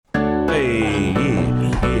Hey,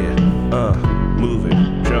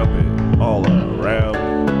 moving, jumping all around.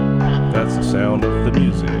 That's the sound of the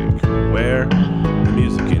music. Where? The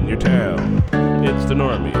music in your town. It's the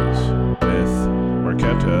Normies with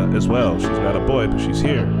Marquetta as well. She's not a boy, but she's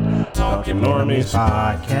here. Talking Normies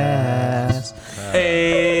podcast.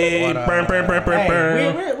 Hey, burn.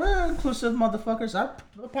 We're inclusive motherfuckers. Our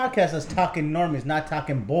podcast is Talking Normies, not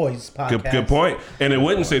Talking Boys podcast. Good point. And it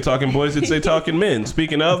wouldn't say Talking Boys, it'd say Talking Men.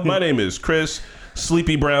 Speaking of, my name is Chris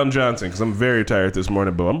Sleepy Brown Johnson, because I'm very tired this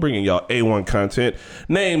morning, but I'm bringing y'all A1 content.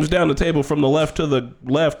 Names down the table from the left to the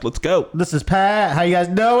left. Let's go. This is Pat. How you guys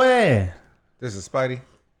doing? This is Spidey.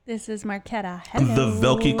 This is Marquetta. Hello. The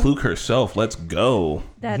Velky Kluke herself. Let's go.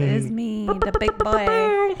 That is me, the big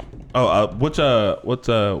boy.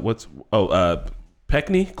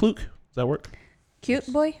 Peckney Kluke? Does that work? Cute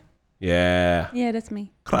boy? Yeah. Yeah, that's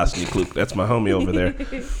me. Klasny Kluke. That's my homie over there.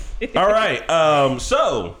 All right.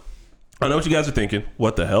 So I know what you guys are thinking.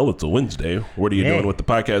 What the hell? It's a Wednesday. What are you doing with the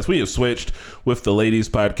podcast? We have switched with the ladies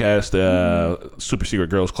podcast, Super Secret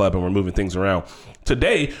Girls Club, and we're moving things around.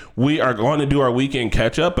 Today, we are going to do our weekend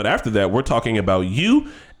catch up, but after that, we're talking about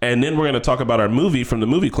you, and then we're going to talk about our movie from the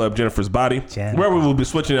movie club, Jennifer's Body, where we will be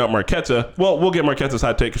switching out Marquetta. Well, we'll get Marquetta's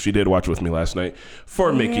hot take because she did watch with me last night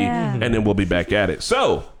for Mickey, and then we'll be back at it.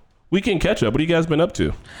 So, weekend catch up. What have you guys been up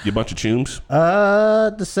to? You bunch of chooms?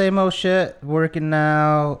 The same old shit. Working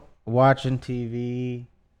out, watching TV.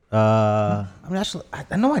 I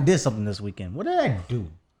know I did something this weekend. What did I do?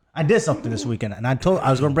 I did something this weekend, and I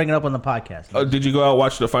was going to bring it up on the podcast. Did you go out and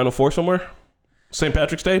watch the Final Four somewhere? St.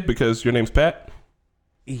 Patrick's Day, because your name's Pat?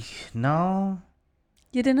 No.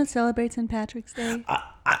 You didn't celebrate St. Patrick's Day?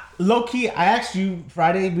 Low key, I asked you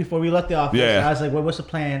Friday before we left the office. Yeah. I was like, what's the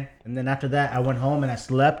plan? And then after that, I went home and I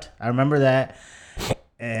slept. I remember that.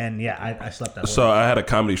 And yeah, I slept that So I had a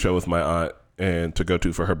comedy show with my aunt and to go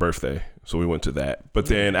to for her birthday. So we went to that. But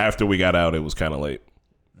then after we got out, it was kind of late.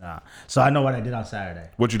 So I know what I did on Saturday.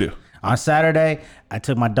 What'd you do? On Saturday, I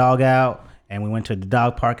took my dog out and we went to the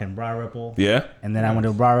dog park in Broad Ripple. Yeah? And then I went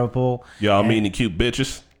to Broad Ripple. Y'all meet any cute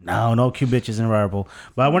bitches? No cute bitches in Broad Ripple.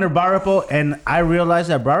 But I went to Broad Ripple and I realized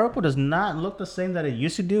that Broad Ripple does not look the same that it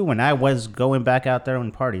used to do when I was going back out there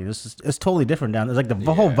and party. It's totally different down there. It's like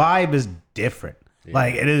the whole vibe is different. Yeah.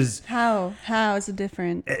 Like it is. How is it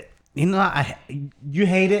different? You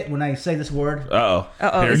hate it when I say this word. Uh-oh.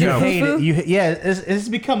 Here it You comes. hate it. It's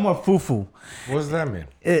become more foo-foo. What does that mean?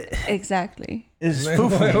 Exactly. It's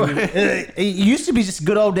foo-foo. It used to be just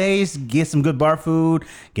good old days, get some good bar food,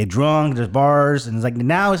 get drunk, there's bars, and it's like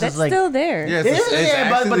now it's That's just like still there. Yeah, it's actually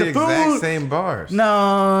but the the food, exact same bars.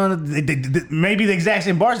 No, maybe the exact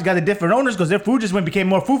same bars got the different owners because their food just became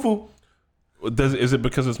more foo-foo. Is it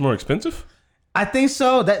because it's more expensive? I think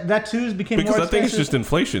so. That too became Because more I think expensive. it's just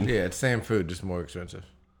inflation. Yeah, it's same food, just more expensive.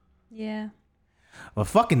 Yeah. Well,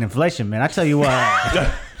 fucking inflation, man. I tell you what.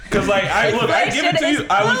 Because I give it to you.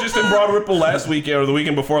 I was just in Broad Ripple last weekend or the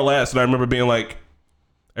weekend before last, and I remember being like,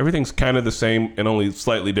 everything's kind of the same and only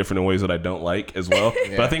slightly different in ways that I don't like as well.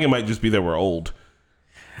 Yeah. But I think it might just be that we're old.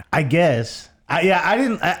 I guess.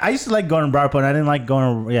 I used to like going to Broad Ripple, and I didn't like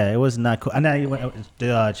going to, it was not cool. And then I went,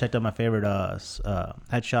 checked out my favorite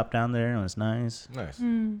head shop down there. It was nice. Nice.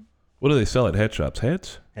 What do they sell at head shops?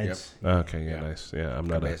 Heads? Heads. Yep. Okay, yeah, nice. Yeah, I'm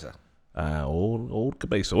not Cabeza. old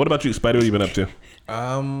cabeza. What about you, Spidey? What have you been up to?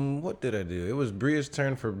 What did I do? It was Bria's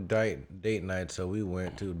turn for date night, so we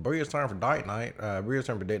went to Bria's turn for date night. Bria's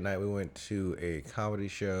turn for date night. We went to a comedy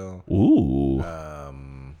show. Ooh.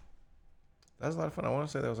 That was a lot of fun. I want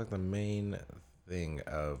to say that was like the main thing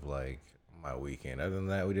of like my weekend. Other than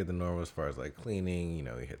that, we did the normal as far as like cleaning. You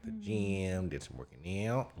know, we hit the gym, did some working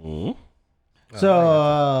out. Mm-hmm.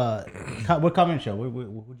 So, what comedy show?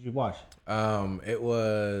 What did you watch? It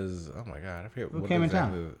was. Oh my god, I forget Who what came in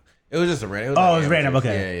exactly. town? It was just a random. It was random.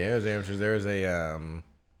 Okay. Yeah, it was amateurs. There was a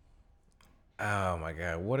Oh my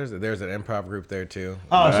god, what is it? There's an improv group there too.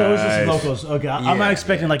 Oh, so it was just locals. Okay, I'm not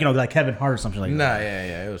expecting yeah. like Kevin Hart or something like that. Nah,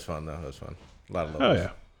 yeah, it was fun though. It was fun. A lot of locals. Oh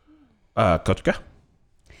yeah. Kotka?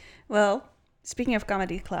 Well, speaking of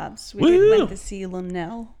comedy clubs, we went to see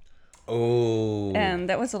Lunel. Oh. And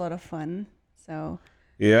that was a lot of fun. So.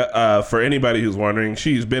 Yeah, for anybody who's wondering,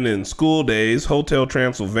 she's been in School Days, Hotel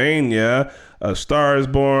Transylvania, A Star is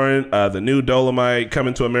Born, the new Dolomite,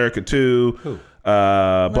 Coming to America 2, Who?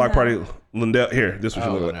 Block Party, Lindell. Here, this was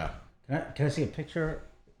your No. Can I see a picture?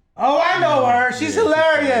 Oh, I know her. She's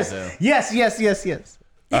hilarious. Yes.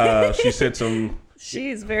 She said some.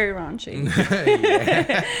 She's very raunchy.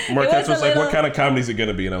 Marquette was like, what kind of comedy is it going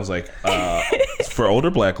to be? And I was like, for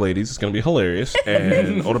older black ladies, it's going to be hilarious.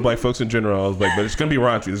 And older black folks in general, I was like, but it's going to be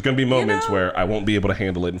raunchy. There's going to be moments where I won't be able to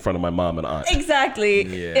handle it in front of my mom and aunt. Exactly.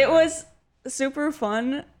 Yeah. It was super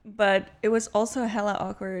fun, but it was also hella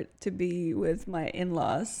awkward to be with my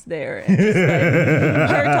in-laws there. And just, like,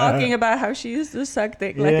 her talking about how she used to suck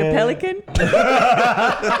dick like a pelican.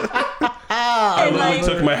 I literally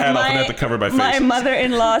took my hat off and had to cover my face. My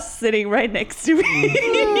mother-in-law sitting right next to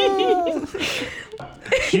me.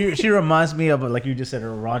 She reminds me of, like you just said, a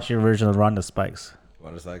raunchy version of Rhonda Spikes.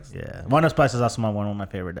 Wanda Sykes? Yeah, Rhonda Spikes is also one of my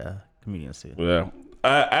favorite comedians too. Yeah,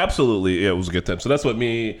 absolutely. Yeah, it was a good time. So that's what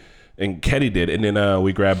me and Ketty did, and then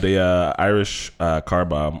we grabbed a Irish car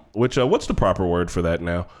bomb. Which what's the proper word for that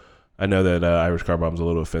now? I know that Irish car bomb is a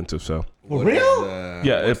little offensive. So For real?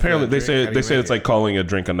 yeah, apparently they say it's like calling a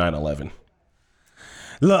drink a 911.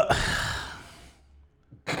 Look,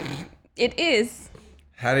 It is.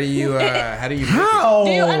 How do you make it? how?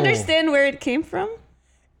 Do you understand where it came from?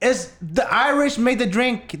 It's the Irish made the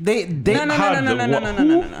drink. They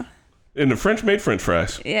No. And the French made French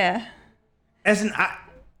fries. Yeah. As an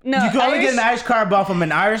No. you can only get an Irish car bomb from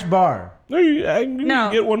an Irish bar. No, you can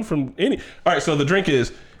No. get one from any. All right, so the drink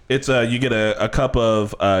is you get a cup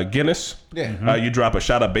of Guinness. Yeah. You drop a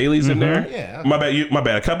shot of Bailey's in there. Yeah. My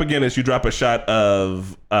bad. A cup of Guinness. You drop a shot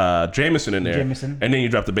of Jameson in there. Jameson. And then you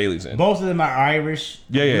drop the Bailey's in. Both of them are Irish.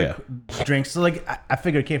 Yeah. Drinks. So like I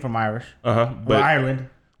figured it came from Irish. Or But Ireland.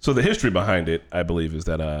 So the history behind it, I believe, is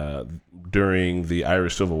that during the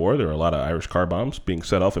Irish Civil War, there were a lot of Irish car bombs being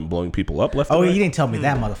set off and blowing people up left and Oh, right. you didn't tell me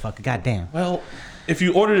that, motherfucker. Goddamn. Well, if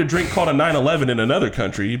you ordered a drink called a 911 in another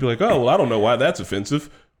country, you'd be like, oh, well, I don't know why that's offensive.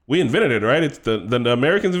 We invented it, right? It's the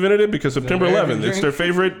Americans invented it because September American 11th. It's drink. their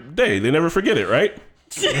favorite day. They never forget it, right?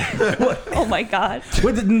 Oh my God.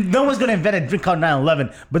 No one's gonna invent a drink called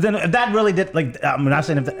 9/11. But then if that really did, like, I'm not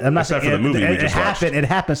saying I'm not Except saying for the movie we it just watched. happened. It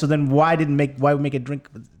happened. So then why we make a drink?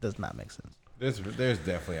 It does not make sense. There's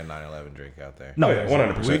definitely a 9/11 drink out there. No, Yeah,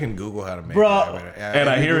 100%. We can Google how to make Bro. it. And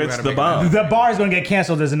I hear it's the bomb. the bar is gonna get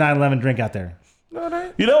canceled. There's a 9/11 drink out there.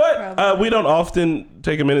 You know what? We don't often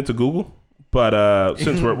take a minute to Google, but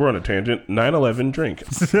since we're on a tangent, 9/11 drink.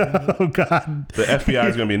 Oh God. The FBI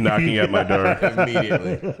is going to be knocking at my door.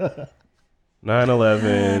 Immediately.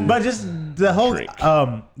 9/11. But just the whole Drink.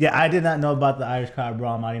 yeah, I did not know about the Irish car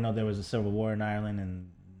bomb. I didn't know there was a civil war in Ireland, and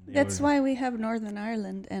That's why we have Northern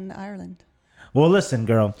Ireland and Ireland. Well, listen,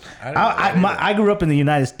 girl. I grew up in the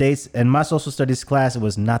United States, and my social studies class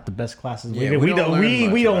was not the best classes. Yeah, we don't learn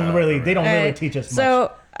much we don't about really it. they don't really Alright, teach us much.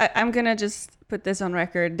 So I'm gonna just put this on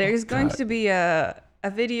record. There's going to be a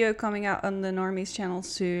video coming out on the Normies channel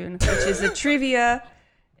soon, which is a trivia,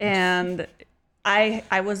 and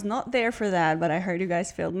I was not there for that, but I heard you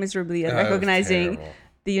guys failed miserably at That was recognizing terrible.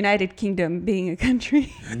 the United Kingdom being a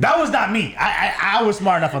country. That was not me. I was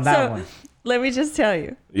smart enough on that So one. let me just tell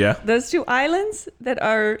you, Yeah. those two islands that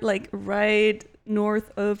are like right north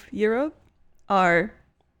of Europe are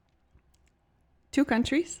two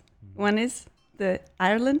countries. One is the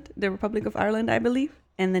Republic of Ireland, I believe,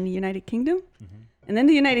 and then the United Kingdom. And then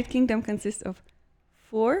the United Kingdom consists of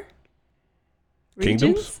 4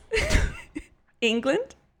 Kingdoms? regions.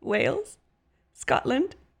 England, Wales,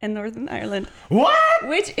 Scotland, and Northern Ireland, What?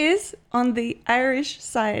 which is on the Irish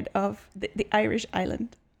side of the Irish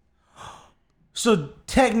island. So So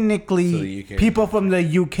technically, the UK. people from the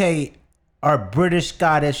UK are British,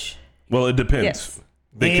 Scottish, Well, it depends. Yes.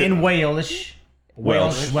 They and could- Welsh.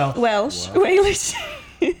 Welsh. Welsh, Walish.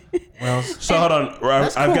 Welsh. So hold on.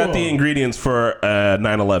 I've got the ingredients for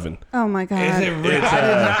 9/11. Oh my God. Is it really?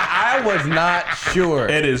 I was not sure.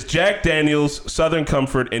 It is Jack Daniels, Southern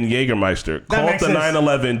Comfort, and Jägermeister. Called makes the sense.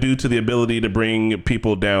 9/11 due to the ability to bring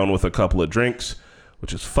people down with a couple of drinks,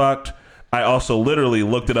 which is fucked. I also literally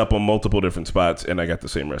looked it up on multiple different spots, and I got the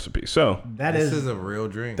same recipe. So, This is a real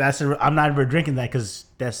drink. I'm not ever drinking that because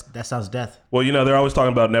that sounds death. well, you know, they're always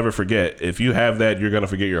talking about never forget. If you have that, you're gonna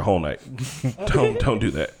forget your whole night. Don't do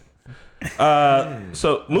that.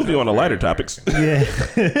 So, moving on to lighter topics. Yeah.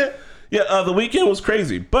 Yeah, the weekend was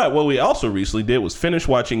crazy. But what we also recently did was finish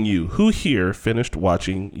watching You. Who here finished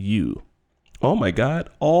watching You? Oh my God,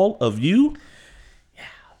 all of you? Yeah.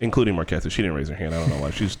 Including Marquetta. She didn't raise her hand. I don't know why.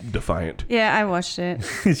 She's defiant. Yeah, I watched it.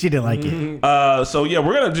 She didn't like it. So yeah,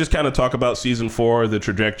 we're gonna just kind of talk about season 4, the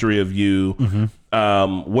trajectory of You.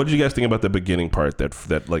 What did you guys think about the beginning part,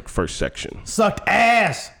 that like first section? Sucked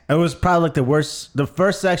ass. It was probably like the worst. The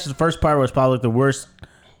first part was probably like the worst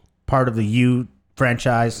part of the You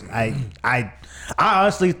franchise. I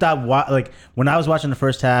honestly thought like when I was watching the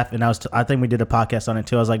first half, and I think we did a podcast on it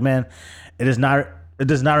too. I was like, man, it does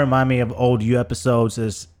not remind me of old You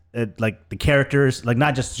episodes. Like the characters, like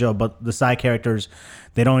not just Joe, but the side characters,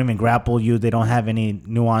 they don't even grapple you. They don't have any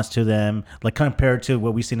nuance to them, like compared to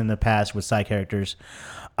what we've seen in the past with side characters.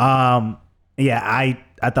 And Yeah, I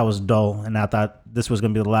thought it was dull, and I thought this was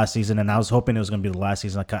going to be the last season, and I was hoping it was going to be the last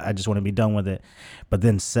season. I just want to be done with it. But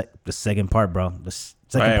then the second part, bro. The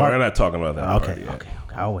second part. We're not talking about that. Okay.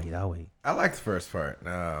 I'll wait. I like the first part.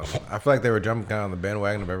 I feel like they were jumping kind of on the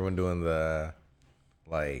bandwagon of everyone doing the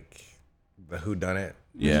whodunit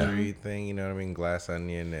mystery thing. You know what I mean? Glass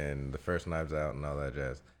Onion and the first Knives Out and all that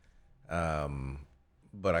jazz.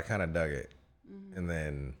 But I kind of dug it, and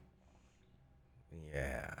then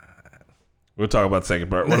We'll talk about the second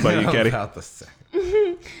part. What about you, Katie? About the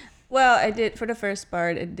second. Well, I did for the first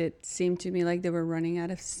part. It did seem to me like they were running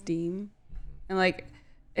out of steam, and like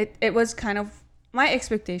it was kind of, my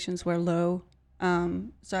expectations were low,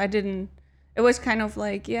 so I didn't. It was kind of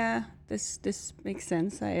like, yeah, this makes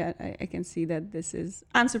sense. I can see that this is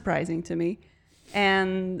unsurprising to me,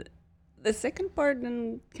 and the second part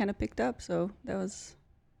then kind of picked up. So that was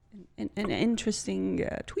an interesting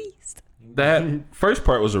twist. That first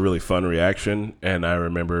part was a really fun reaction, and I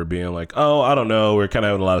remember being like, oh, I don't know, we're kind of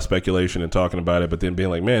having a lot of speculation and talking about it, but then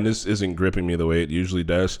being like, man, this isn't gripping me the way it usually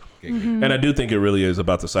does. And I do think it really is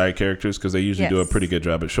about the side characters, because they usually do a pretty good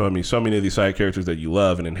job at showing me so many of these side characters that you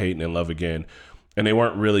love and then hate and then love again. And they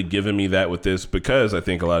weren't really giving me that with this, because I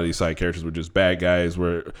think a lot of these side characters were just bad guys,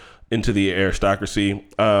 were into the aristocracy.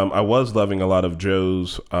 I was loving a lot of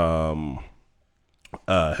Joe's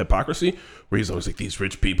hypocrisy, where he's always like, these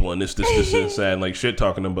rich people and this, and like shit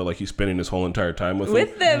talking them, but like he's spending his whole entire time with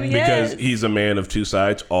them, because he's a man of two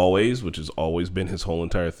sides always, which has always been his whole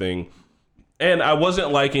entire thing. And I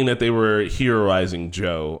wasn't liking that they were heroizing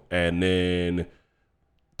Joe, and then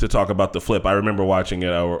to talk about the flip, I remember watching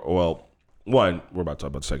it. One, we're about to talk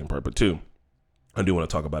about the second part, but two, I do want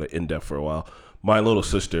to talk about it in depth for a while. My little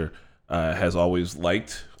sister has always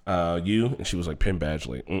liked you, and she was like, Penn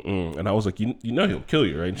Badgley, and I was like, you know he'll kill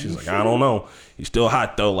you, right? And she's like, I don't know, he's still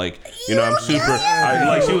hot though, like, you know, I'm super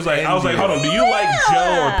she was like, I was like, hold on, do you like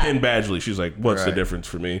Joe or Penn Badgley? She's like, what's the difference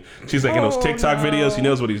for me? She's like, in those TikTok videos, he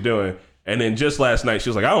knows what he's doing. And then just last night she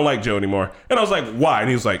was like, I don't like Joe anymore. And I was like, why? And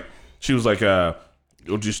he was like, she was like,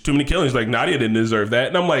 just too many killings, like Nadia didn't deserve that.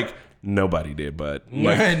 And I'm like, nobody did, but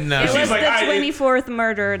like, no. It was like, the 24th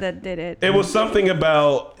murder that did it. It was something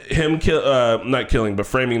about him not killing, but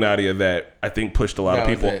framing Nadia that I think pushed a lot of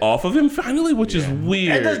people off of him finally, which is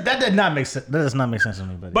weird. That did not make sense. That does not make sense to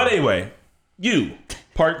me. But anyway,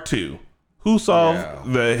 part two. Who saw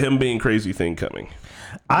the him being crazy thing coming?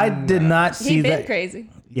 I did not see he that. been crazy.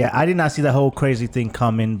 Yeah, I did not see the whole crazy thing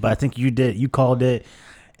coming, but I think you did. You called it,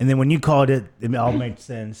 and then when you called it, it all made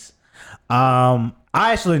sense.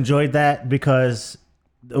 I actually enjoyed that because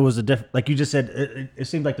it was a different, like you just said, it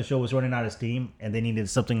seemed like the show was running out of steam and they needed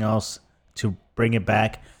something else to bring it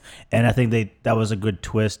back. And I think that was a good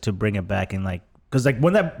twist to bring it back. And like, cause like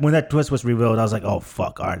when that twist was revealed, I was like, oh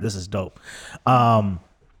fuck, all right, this is dope.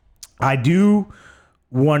 I do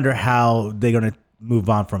wonder how they're going to move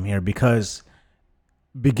on from here, because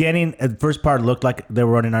the first part looked like they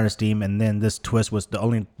were running out of steam. And then this twist was the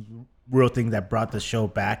only real thing that brought the show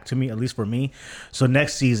back to me, at least for me. So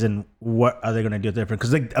next season, what are they going to do different?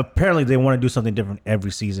 Because apparently they want to do something different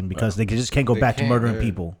every season, because they just can't go back to murdering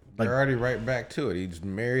people. Like, they're already right back to it. He's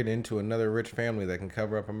married into another rich family that can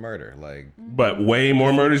cover up a murder. Like, but way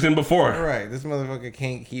more murders than before. Right. This motherfucker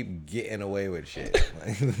can't keep getting away with shit.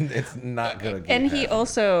 Like, it's not gonna. And he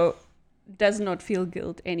also does not feel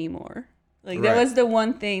guilt anymore. Like that was the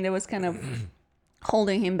one thing that was kind of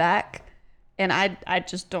holding him back. And I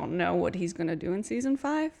just don't know what he's gonna do in season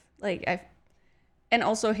 5. And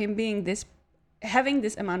also him being having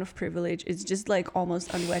this amount of privilege is just like almost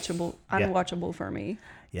unwatchable for me.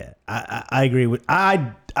 Yeah, I agree with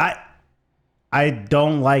I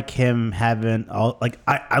don't like him having all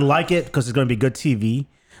I like it because it's gonna be good TV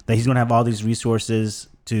that he's gonna have all these resources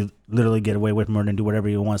to literally get away with murder and do whatever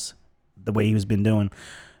he wants the way he's been doing.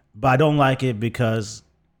 But I don't like it because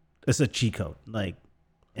it's a cheat code.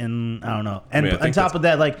 And I don't know. And on top of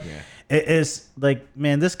that, it's like,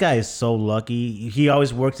 man, this guy is so lucky. He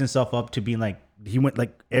always works himself up to being like, he went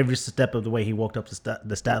like every step of the way. He walked up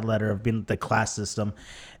the stat ladder of being the class system.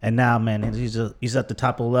 And now, man, he's at the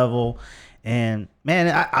top of the level. And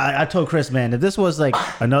man, I told Chris, man, if this was like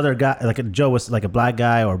another guy, like Joe was like a black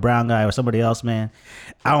guy or a brown guy or somebody else, man,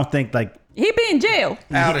 I don't think he'd be in jail.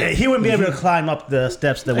 He wouldn't be able to climb up the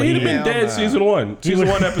steps the way he'd have been dead season 1. Season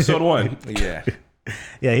 1, episode 1. Yeah.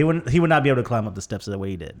 Yeah, he would not be able to climb up the steps the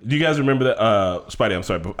way he did. Do you guys remember that? Spidey, I'm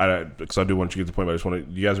sorry, because I do want you to get the point, but I just want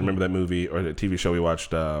to. Do you guys remember that movie or the TV show we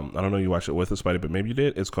watched? I don't know, you watched it with us, Spidey, but maybe you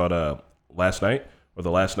did. It's called Last Night or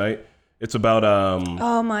The Last Night. It's about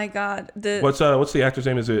oh my god, what's the actor's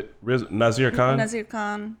name? Is it Nazir Khan? Nazir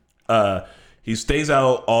Khan. He stays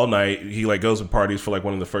out all night. He like goes to parties for like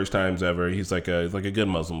one of the first times ever. He's like a good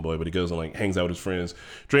Muslim boy, but he goes and like hangs out with his friends,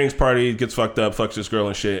 drinks, party, gets fucked up, fucks this girl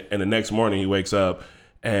and shit. And the next morning he wakes up,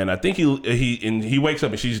 and I think he wakes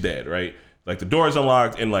up and she's dead, right? Like the door is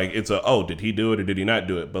unlocked, and like it's did he do it or did he not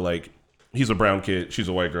do it? But like he's a brown kid, she's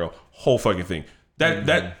a white girl, whole fucking thing.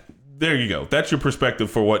 That there you go. That's your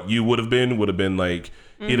perspective for what you would have been like.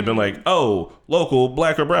 He'd have been like, oh, local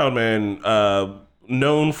black or brown man,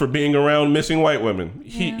 known for being around missing white women.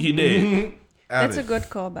 He did. That's a good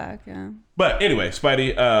callback, yeah. But anyway,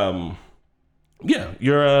 Spidey, yeah,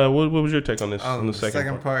 your what was your take on this? On the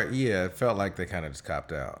second part, yeah, it felt like they kind of just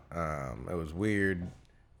copped out. It was weird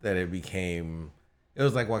that it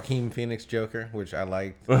was like Joaquin Phoenix Joker, which I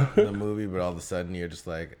liked the movie, but all of a sudden you're just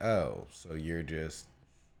like, oh, so you're just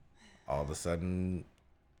all of a sudden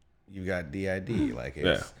you got DID. Like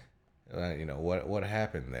it's what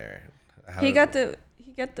happened there? He got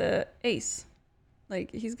the ace.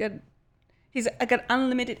 Like he's got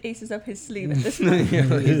unlimited aces up his sleeve at this point.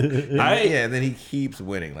 And then he keeps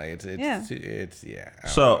winning. Like it's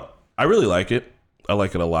So I really like it. I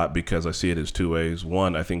like it a lot because I see it as two ways.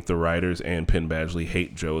 One, I think the writers and Penn Badgley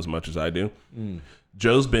hate Joe as much as I do.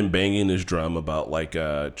 Joe's been banging his drum about like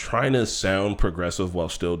trying to sound progressive while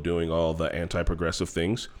still doing all the anti-progressive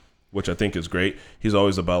things, which I think is great. He's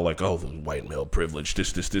always about like, oh, the white male privilege,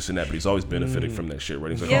 this, and that, but he's always benefiting from that shit,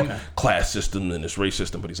 right? He's like, oh, class system and this race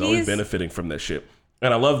system, but he's always benefiting from that shit.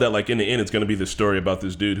 And I love that, like, in the end, it's going to be this story about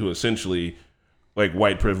this dude who essentially, like,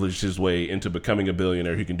 white privileged his way into becoming a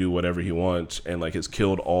billionaire who can do whatever he wants and, like, has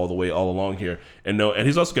killed all along here. And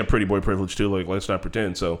he's also got pretty boy privilege, too, like, let's not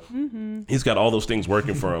pretend. So he's got all those things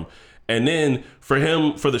working for him. And then for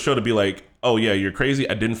the show to be like, oh, yeah, you're crazy.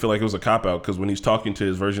 I didn't feel like it was a cop-out because when he's talking to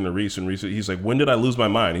his version of Reese, he's like, when did I lose my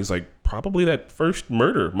mind? He's like, probably that first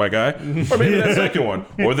murder, my guy. Or maybe that second one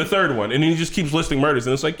or the third one. And he just keeps listing murders.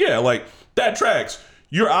 And it's like, yeah, like, that tracks.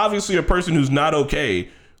 You're obviously a person who's not okay.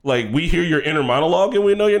 Like, we hear your inner monologue and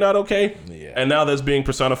we know you're not okay. Yeah. And now that's being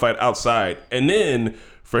personified outside. And then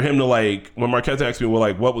for him to, like, when Marquette asked me, well,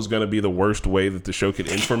 like, what was going to be the worst way that the show could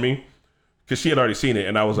end for me? Because she had already seen it,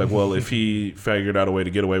 and I was like, well, if he figured out a way to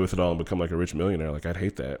get away with it all and become like a rich millionaire, like, I'd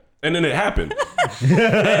hate that. And then it happened.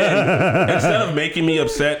 And instead of making me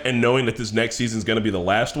upset and knowing that this next season's going to be the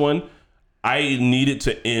last one, I needed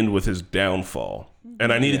to end with his downfall.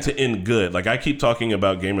 And I needed to end good. Like, I keep talking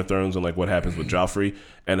about Game of Thrones and, like, what happens with Joffrey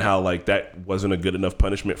and how, like, that wasn't a good enough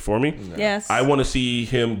punishment for me. No. Yes. I want to see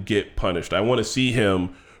him get punished. I want to see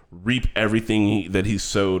him reap everything that he's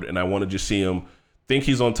sowed, and I want to just see him think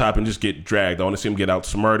he's on top and just get dragged. I want to see him get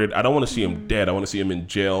outsmarted. I don't want to see him dead. I want to see him in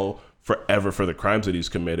jail forever for the crimes that he's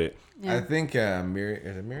committed. Yeah. I think is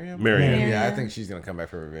it Miriam? Miriam. Yeah, I think she's gonna come back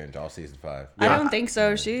for revenge all season 5. Yeah. I don't think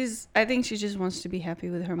so. I think she just wants to be happy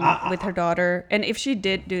with her daughter. And if she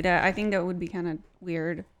did do that, I think that would be kind of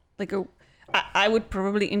weird. Like I would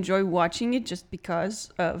probably enjoy watching it just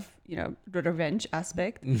because of the revenge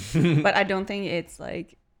aspect. But I don't think it's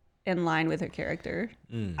like in line with her character.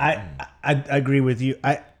 I agree with you.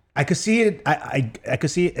 I could see it. I could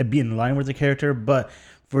see it be in line with the character, but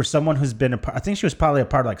for someone who's been I think she was probably a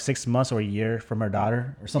part of like 6 months or a year from her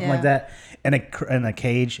daughter or something like that, in a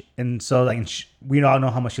cage, and so like we all know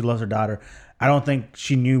how much she loves her daughter. I don't think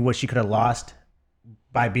she knew what she could have lost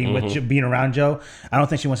by being with being around Joe. I don't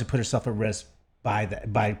think she wants to put herself at risk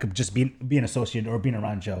by just being associated or being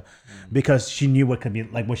around Joe, because she knew what could be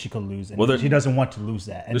like what she could lose, and she doesn't want to lose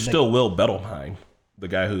that. And there's still Will Bettelheim, the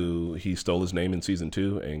guy who he stole his name in season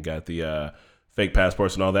 2 and got the fake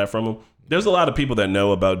passports and all that from him. There's a lot of people that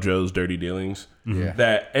know about Joe's dirty dealings.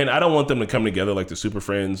 And I don't want them to come together like the Super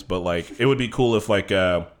Friends, but like it would be cool if like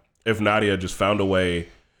if Nadia just found a way,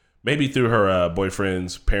 maybe through her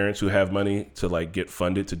boyfriend's parents who have money, to like get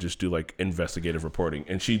funded to just do like investigative reporting,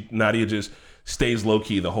 and Nadia just stays low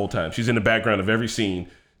key the whole time. She's in the background of every scene,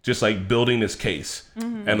 just like building this case,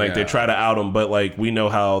 and like they try to out him, but like we know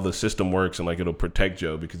how the system works, and like it'll protect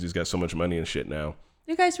Joe because he's got so much money and shit now.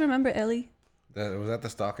 You guys remember Ellie? Was that the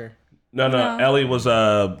stalker? No. Ellie was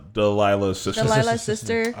Delilah's sister. Delilah's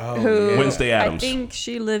sister, who Wednesday Addams. I think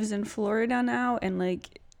she lives in Florida now, and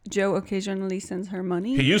like Joe occasionally sends her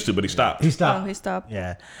money. He used to, but he stopped. He stopped. Oh, he stopped.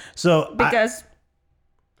 Yeah. So because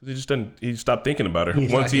he just didn't. He stopped thinking about her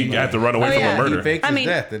once he had to run away from a murder. He faked his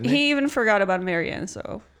death, didn't he? He even forgot about Marianne.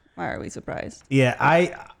 So why are we surprised? Yeah,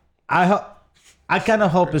 I kind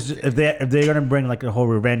of hope is if they're gonna bring like the whole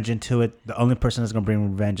revenge into it, the only person that's gonna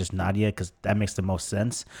bring revenge is Nadia, because that makes the most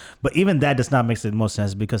sense. But even that does not make the most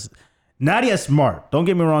sense, because Nadia's smart. Don't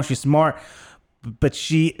get me wrong, she's smart, but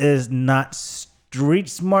she is not street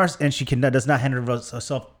smart, and she does not handle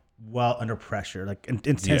herself well under pressure, like in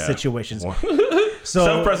intense Yeah. situations. So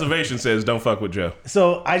Self-preservation says don't fuck with Joe.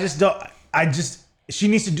 So I just don't. She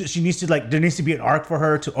needs to like. There needs to be an arc for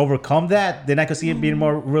her to overcome that. Then I could see it being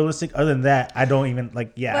more realistic. Other than that, I don't even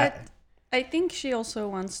like. Yeah. But I think she also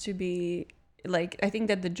wants to be like. I think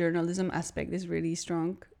that the journalism aspect is really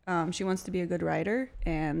strong. She wants to be a good writer,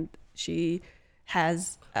 and she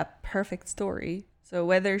has a perfect story. So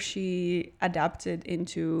whether she adapted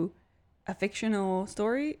into a fictional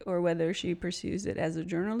story or whether she pursues it as a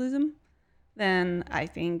journalism, then I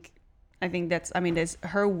think that's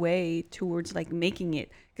her way towards like making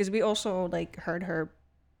it, because we also like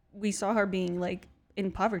we saw her being like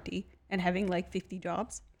in poverty and having like 50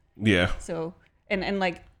 jobs. Yeah. So and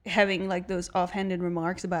like having like those offhanded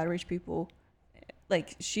remarks about rich people,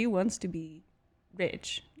 like she wants to be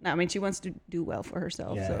rich. I mean, she wants to do well for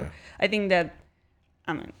herself. Yeah. So I think that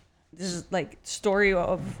this is like story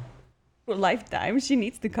of a lifetime. She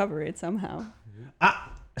needs to cover it somehow.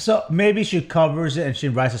 So maybe she covers it and she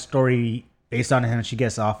writes a story based on it and she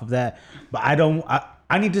gets off of that. But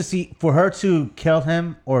I need to see, for her to kill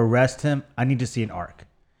him or arrest him, I need to see an arc.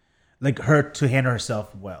 Like her to handle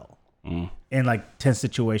herself well in like tense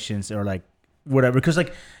situations or like whatever. Because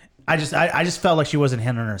like I just felt like she wasn't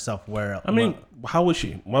handling herself well. I mean, how would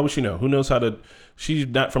she? Why would she know? Who knows how to? She's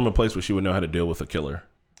not from a place where she would know how to deal with a killer.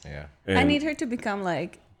 Yeah. I need her to become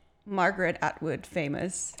like Margaret Atwood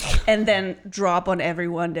famous and then drop on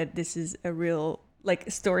everyone that this is a real like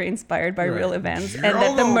story inspired by real events and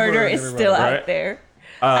that the murder is still out there.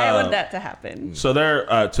 I want that to happen. So there,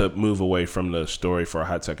 to move away from the story for a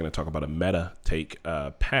hot second and talk about a meta take,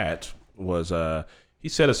 Pat was, he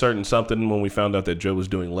said a certain something when we found out that Joe was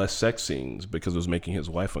doing less sex scenes because it was making his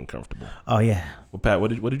wife uncomfortable. Oh yeah. Well, Pat, what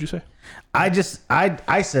did you say?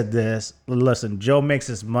 I said this. Listen, Joe makes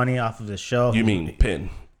his money off of the show. You mean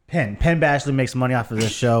Penn? Penn Badgley makes money off of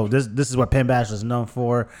this show. This is what Penn Badgley is known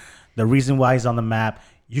for. The reason why he's on the map.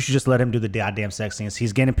 You should just let him do the goddamn sex scenes.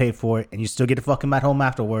 He's getting paid for it, and you still get to fuck him at home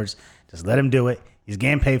afterwards. Just let him do it. He's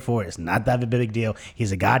getting paid for it. It's not that big a deal.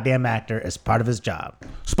 He's a goddamn actor. It's part of his job.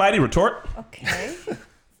 Spidey, retort. Okay.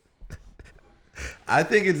 I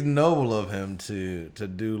think it's noble of him to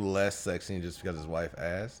do less sex scenes just because his wife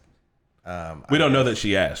asked. We don't know that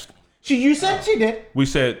she asked. You said she did. We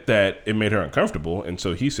said that it made her uncomfortable, and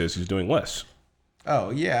so he says he's doing less. Oh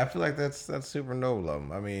yeah, I feel like that's super noble of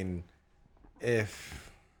him. I mean, if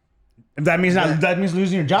That means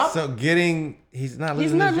losing your job. so, he's not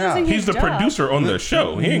losing his job. losing He's the job. producer on the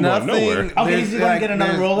show. He ain't going nowhere. Okay, there's, is he gonna get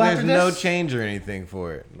another role after There's no this? change or anything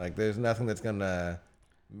for it. Like, there's nothing that's gonna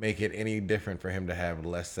make it any different for him to have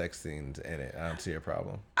less sex scenes in it. I don't see a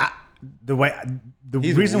problem. The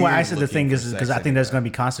He's reason why I weird said the looking thing for is because sex I think there's anyway. going to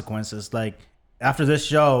be consequences. Like after this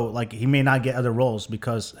show, like he may not get other roles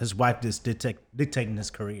because his wife is dictating his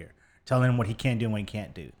career, telling him what he can do and what he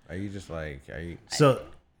can't do. Are you just like, So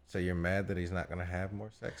so you're mad that he's not gonna have more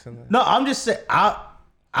sex in this? no, I'm just saying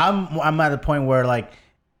I'm at a point where like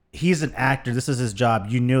he's an actor. This is his job.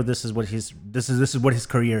 You knew this is what his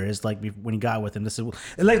career is like when he got with him. This is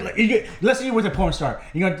like let's say you're with a porn star.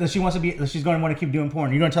 She's going to want to keep doing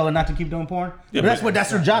porn. You're going to tell her not to keep doing porn. Yeah, But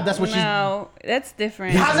that's her job. That's what No, that's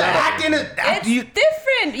different. How's that acting? It's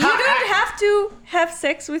different. You don't have to have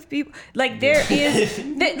sex with people. Like there is,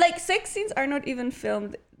 like sex scenes are not even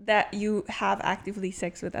filmed that you have actively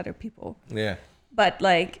sex with other people. Yeah. But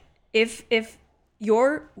like if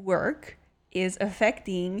your work is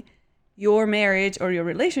affecting your marriage or your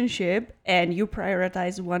relationship and you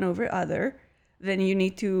prioritize one over other, then you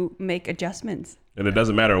need to make adjustments. And it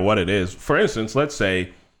doesn't matter what it is. For instance, let's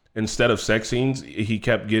say instead of sex scenes, he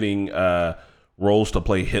kept getting roles to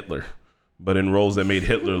play Hitler, but in roles that made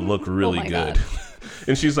Hitler look really my good. God.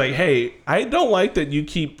 And she's like, hey, I don't like that you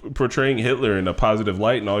keep portraying Hitler in a positive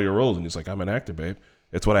light in all your roles. And he's like, I'm an actor, babe.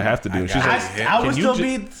 It's what I have to do. And she's like, I would "Can you still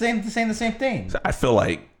ju-" be saying the same thing. I feel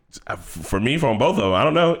like, for me, from both of them, I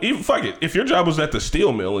don't know. Even fuck it. If your job was at the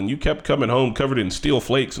steel mill and you kept coming home covered in steel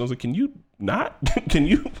flakes, and I was like, can you not? Can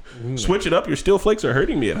you switch it up? Your steel flakes are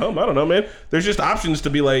hurting me at home. I don't know, man. There's just options to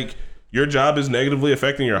be like, your job is negatively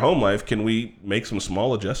affecting your home life. Can we make some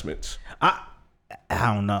small adjustments?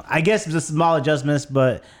 I don't know. I guess the small adjustments,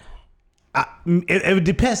 but it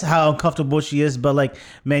depends how uncomfortable she is. But like,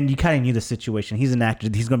 man, you kind of knew the situation. He's an actor.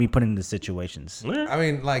 He's gonna be put into situations. I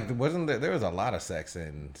mean, like, wasn't there was a lot of sex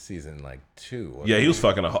in season like 2? Yeah, he was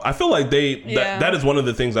fucking a. I feel like that is one of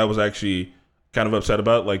the things I was actually kind of upset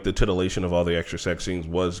about. Like the titillation of all the extra sex scenes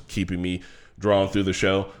was keeping me drawn through the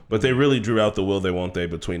show, but they really drew out the will they won't they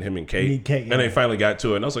between him and Kate, Yeah. and they finally got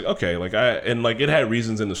to it. And I was like, okay, like it had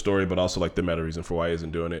reasons in the story, but also like the meta reason for why he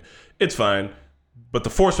isn't doing it. It's fine. But the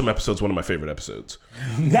foursome episode is one of my favorite episodes.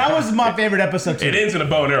 That was my favorite episode too. It ends in a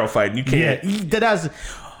bow and arrow fight, and you can't. Yeah, that's.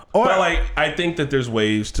 Or But like, I think that there's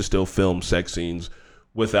ways to still film sex scenes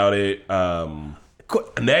without it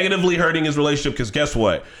negatively hurting his relationship. Because guess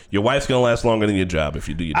what, your wife's gonna last longer than your job if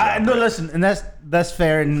you do your job. No, listen, and that's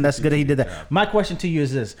fair, and that's good that he did that. My question to you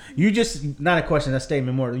is this: you just not a question, that's a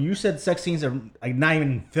statement more. You said sex scenes are like not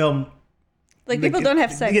even filmed. Like people don't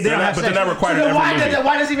have sex. Yeah, they don't have but sex. they're not required So in every why movie.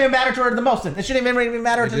 why does it even matter to her the most? Then it shouldn't even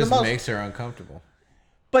matter It to the just most. makes her uncomfortable.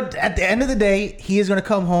 But at the end of the day, he is gonna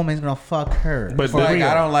come home and he's gonna fuck her. But For Like, real.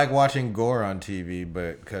 I don't like watching gore on TV,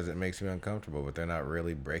 but because it makes me uncomfortable. But they're not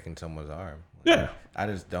really breaking someone's arm. Yeah. I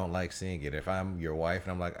just don't like seeing it. If I'm your wife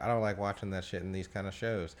and I'm like, I don't like watching that shit in these kind of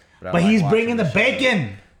shows. I But like he's watching bringing the shit.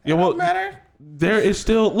 bacon. Yeah, well, Matter. there is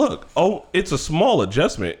still it's a small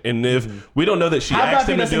adjustment, and if we don't know that she How about asked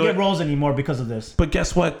he him to doesn't do get it, roles anymore because of this? but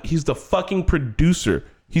guess what? He's the fucking producer.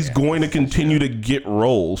 He's going to continue to get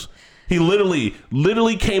roles. He literally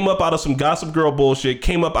came up out of some Gossip Girl bullshit,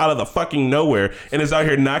 came up out of the fucking nowhere, and is out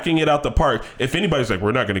here knocking it out the park. If anybody's like,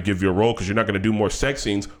 we're not going to give you a role because you're not going to do more sex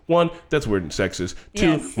scenes, one, that's weird and sexist. Two,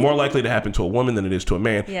 Yes. more likely to happen to a woman than it is to a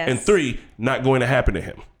man. Yes. And three, not going to happen to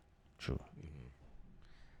him. True.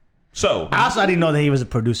 So, I didn't know that he was a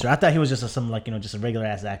producer. I thought he was just just a regular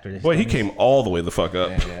ass actor. boy, he came all the way the fuck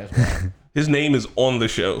up. Yeah, that's wild. His name is on the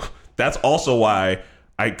show. That's also why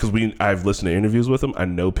I've listened to interviews with him. I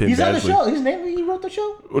know Penn He's on the Badgley. show. His name. He wrote the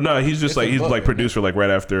show. Well, no, he's just a he's book, like producer like right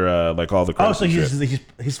after like all the Oh, credits. so and shit.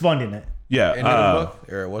 he's funding it. Yeah. Ain't it a book?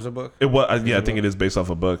 Or it was a book? It was I think it is based off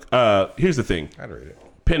a book. Here's the thing. I'd read it.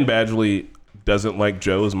 Penn Badgley doesn't like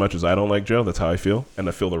Joe as much as I don't like Joe. That's how I feel, and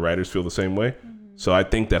I feel the writers feel the same way. So I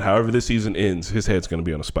think that however this season ends, his head's going to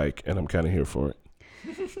be on a spike, and I'm kind of here for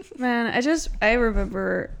it. Man, I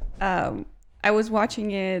remember I was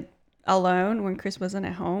watching it alone when Chris wasn't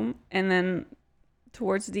at home, and then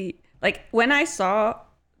towards when I saw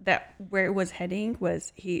that where it was heading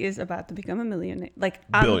was he is about to become a millionaire, like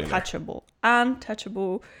Billionaire.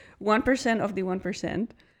 untouchable 1% of the 1%.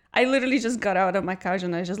 I literally just got out of my couch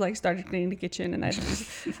and I just started cleaning the kitchen, and I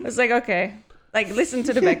was like, okay, listen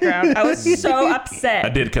to the background. I was so upset. I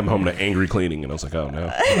did come home to angry cleaning, and I was like, oh no.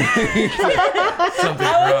 Something's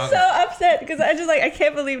I was wrong. so upset because I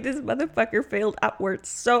can't believe this motherfucker failed upwards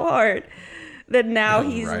so hard that now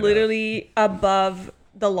he's Right literally above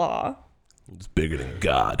the law. It's bigger than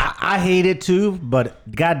God. I hate it too, but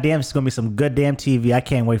goddamn, it's gonna be some good damn TV. I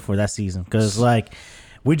can't wait for that season because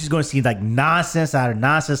we're just gonna see nonsense out of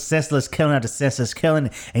nonsense, senseless killing after senseless killing,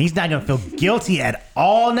 and he's not gonna feel guilty at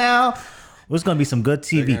all now. It's gonna be some good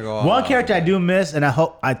TV. gonna go all One out. character I do miss, and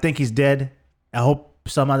I think he's dead. I hope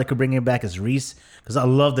somehow they could bring him back as Reese because I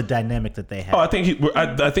love the dynamic that they have. Oh, I think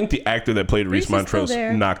the actor that played Reese Reese is still Montrose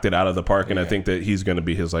there. knocked it out of the park, and I think that he's going to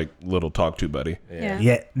be his little talk to buddy. Yeah.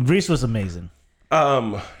 Yeah, Reese was amazing.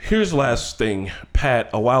 Here's the last thing, Pat.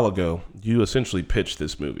 A while ago, you essentially pitched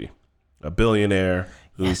this movie: a billionaire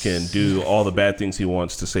who can do all the bad things he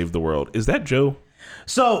wants to save the world. Is that Joe?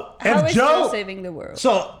 So How if is Joe Joe saving the world?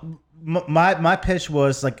 So my pitch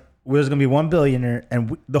was there's gonna be one billionaire,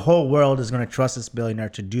 and the whole world is gonna trust this billionaire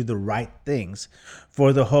to do the right things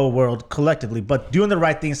for the whole world collectively. But doing the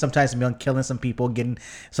right things sometimes means killing some people, getting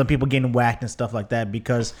whacked and stuff like that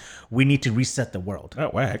because we need to reset the world.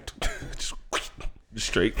 Not whacked. Just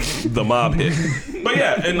straight the mob hit. But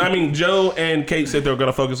yeah, and I mean, Joe and Kate said they were going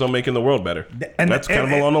to focus on making the world better. And that's kind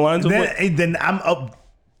of along the lines of what. Then I'm up.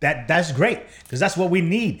 That's great because that's what we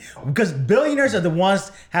need. Because billionaires are the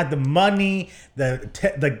ones have the money,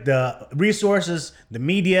 the resources, the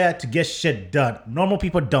media to get shit done. Normal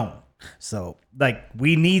people don't. So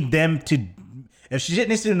we need them to. If shit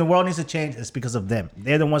needs to in the world needs to change, it's because of them.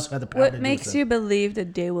 They're the ones who have the power. What makes you believe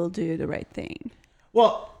that they will do the right thing?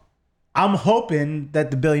 Well, I'm hoping that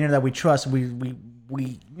the billionaire that we trust, we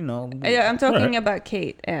Yeah, I'm talking about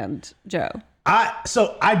Kate and Joe.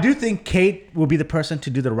 I do think Kate will be the person to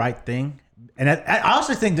do the right thing, and I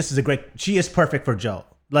also think this is she is perfect for Joe.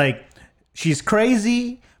 She's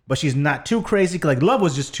crazy, but she's not too crazy. Love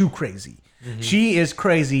was just too crazy. Mm-hmm. She is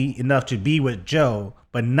crazy enough to be with Joe,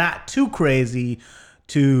 but not too crazy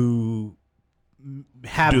to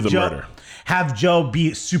have Do the Joe, murder. Have Joe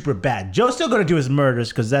be super bad. Joe's still going to do his murders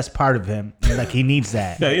because that's part of him. He needs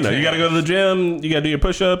that. Yeah, you got to go to the gym. You got to do your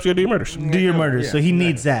push-ups. You got to do your murders. Do your murders. So he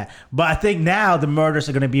needs that. But I think now the murders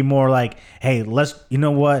are going to be more hey, you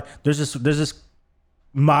know what? There's this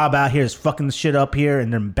mob out here is fucking the shit up here,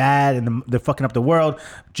 and they're bad, and they're fucking up the world.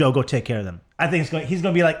 Joe, go take care of them. I think he's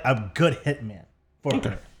going to be a good hitman for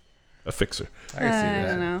her. A fixer. I can see I that.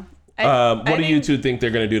 don't know. What do you two think they're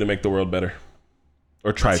going to do to make the world better?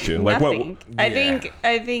 or try to? Like what? Nothing.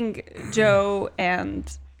 I think Joe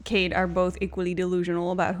and Kate are both equally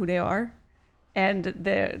delusional about who they are and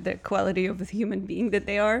the quality of the human being that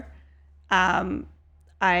they are.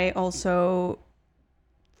 I also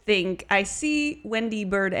think I see Wendy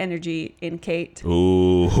Bird energy in Kate.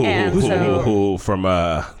 Ooh, And so- from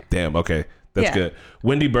damn. Okay, that's Yeah. good.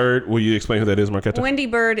 Wendy Bird. Will you explain who that is, Marquetta? Wendy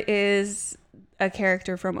Bird is a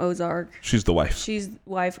character from Ozark. She's the wife. She's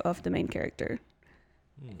wife of the main character.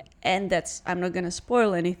 And I'm not going to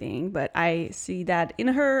spoil anything, but I see that in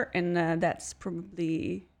her, and that's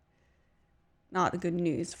probably not good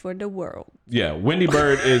news for the world. Yeah, Wendy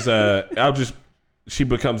Bird is she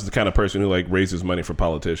becomes the kind of person who like raises money for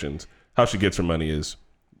politicians. How she gets her money is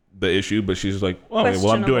the issue, but she's like, oh, well, I'm doing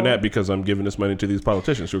Questionable. that because I'm giving this money to these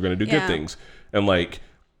politicians who are going to do good Yeah. things. And like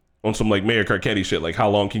on some like Mayor Carcetti shit, like how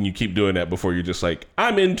long can you keep doing that before you're just like,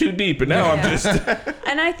 I'm in too deep and now I'm just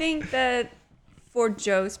And I think that for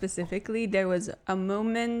Joe specifically, there was a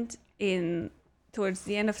moment towards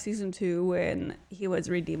the end of season 2 when he was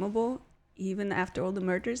redeemable, even after all the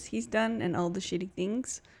murders he's done and all the shitty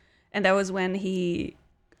things. And that was when he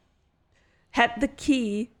had the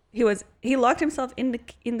key. He locked himself in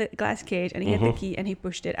the glass cage, and he had the key, and he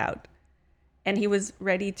pushed it out. And he was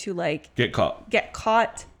ready to like get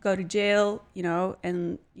caught. go to jail,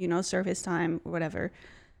 and serve his time or whatever.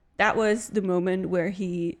 That was the moment where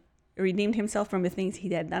he redeemed himself from the things he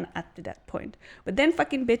had done up to that point. But then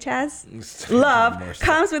fucking bitch ass Love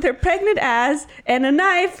comes with her pregnant ass and a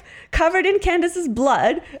knife covered in Candace's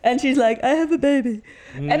blood, and she's like, I have a baby.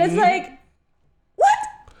 And it's like, what?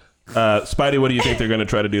 Spidey, what do you think they're going to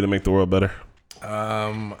try to do to make the world better?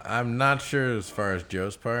 I'm not sure as far as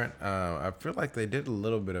Joe's part. I feel like they did a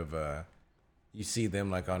little bit of you see them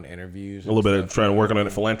like on interviews. A little bit of trying to work on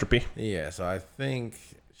philanthropy. Yeah, so I think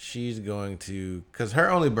she's going to, because her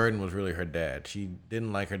only burden was really her dad. She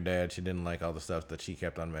didn't like her dad. She didn't like all the stuff that she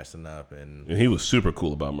kept on messing up. And he was super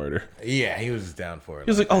cool about murder. yeah, he was down for it. He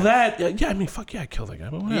was like, oh, that? Yeah, I mean, fuck yeah, I killed that guy.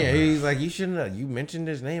 But whatever. Yeah, he's like, you shouldn't have. You mentioned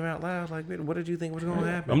his name out loud. Like, what did you think was going to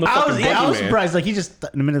happen? I'm the I fucking was boogeyman. surprised. Like he just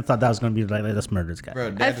in a minute thought that was going to be like let's murder this guy. Bro, I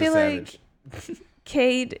Dad's a feel savage. like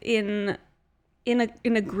Cade in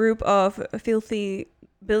a group of filthy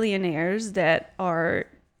billionaires that are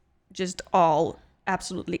just all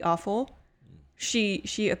absolutely awful.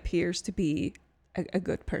 She appears to be a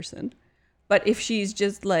good person, but if she's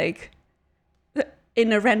just like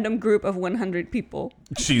in a random group of 100 people,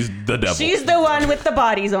 She's the devil. she's the one with the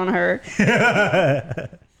bodies on her. I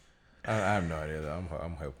have no idea though.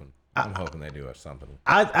 I'm hoping they do something.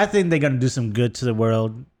 I think they're gonna do some good to the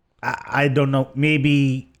world. I don't know.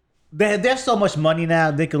 Maybe there's so much money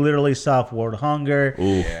now. They could literally solve world hunger.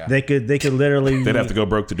 Ooh. Yeah. They could literally. They'd have to go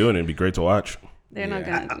broke to do it. It'd be great to watch. They're not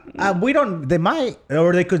gonna. We don't. They might,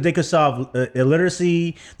 or they could solve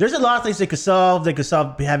illiteracy. There's a lot of things they could solve. They could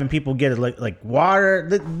solve having people get like water.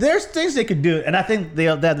 There's things they could do, and I think they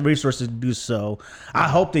have the resources to do so. I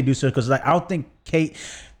hope they do so because like I don't think Kate.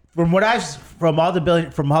 From all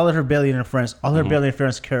of her billionaire friends, all her billionaire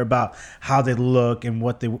friends care about how they look and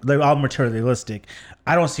what they're all materialistic.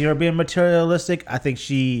 I don't see her being materialistic. I think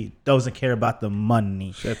she doesn't care about the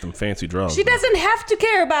money. She had them fancy draws. She doesn't have to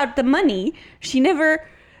care about the money. She never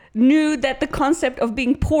knew that the concept of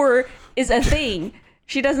being poor is a thing.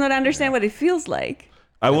 She does not understand what it feels like.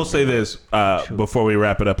 I will say this before we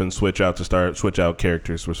wrap it up and switch out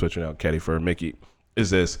characters. We're switching out Caddy for Mickey. Is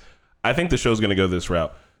this? I think the show's going to go this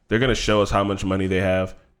route. They're going to show us how much money they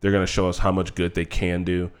have. They're going to show us how much good they can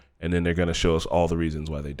do. And then they're going to show us all the reasons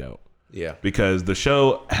why they don't. Yeah. Because the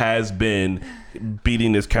show has been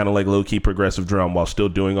beating this kind of like low-key progressive drum while still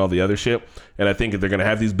doing all the other shit. And I think that they're going to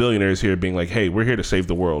have these billionaires here being like, hey, we're here to save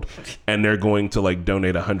the world. And they're going to like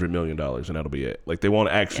donate $100 million and that'll be it. Like they won't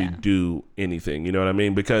actually do anything. You know what I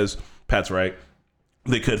mean? Because Pat's right.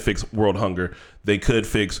 They could fix world hunger. They could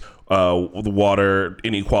fix the water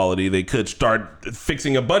inequality. They could start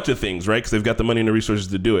fixing a bunch of things, right? Because they've got the money and the resources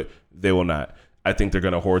to do it. They will not. I think they're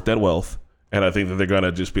going to hoard that wealth. And I think that they're going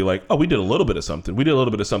to just be like, oh, we did a little bit of something. We did a little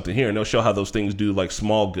bit of something here. And they'll show how those things do like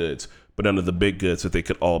small goods, but under the big goods that they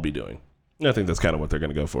could all be doing. And I think that's kind of what they're going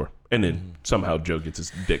to go for. And then somehow Joe gets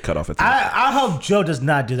his dick cut off at the end. I hope Joe does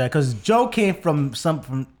not do that because Joe came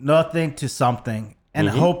from nothing to something, and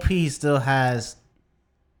I hope he still has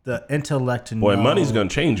the intellect to know. Boy, money's going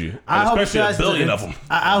to change you. I And hope especially he a has billion of them.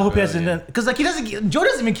 I hope he hasn't, because like Joe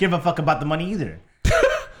doesn't even give a fuck about the money either.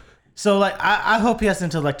 So like I hope he has the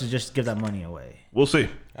intellect to just give that money away. We'll see.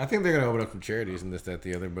 I think they're gonna open up some charities and this, that,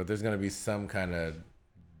 the other, but there's gonna be some kind of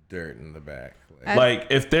dirt in the back. Like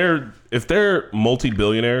if they're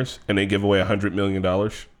multi-billionaires and they give away $100 million,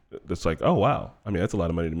 that's like, oh wow. I mean, that's a lot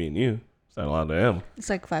of money to me and you. It's not a lot to him. It's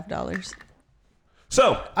like $5.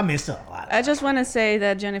 So I mean, it's still a lot. I just want to say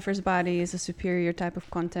that Jennifer's Body is a superior type of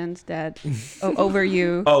content that over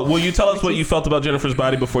you. Oh, will you tell us what you felt about Jennifer's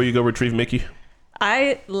Body before you go retrieve Mickey?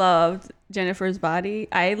 I loved Jennifer's Body.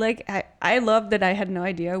 I loved that I had no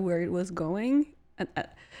idea where it was going.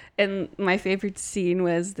 And my favorite scene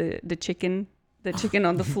was the chicken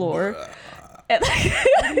on the floor.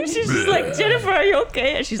 And she's just like, Jennifer, are you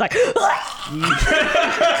okay? And she's like,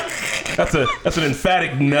 That's an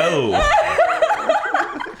emphatic no.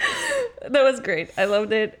 that was great. I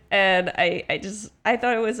loved it. And I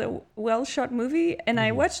thought it was a well shot movie. And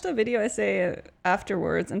I watched a video essay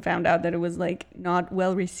afterwards and found out that it was like not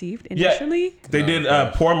well received initially. Yeah, they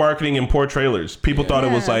did poor marketing and poor trailers. People thought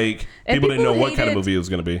it was like, people didn't know what kind of movie it was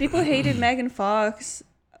going to be. People hated Megan Fox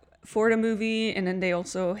for the movie, and then they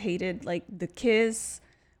also hated like the kiss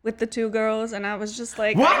with the two girls, and I was just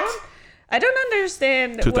like, What? I don't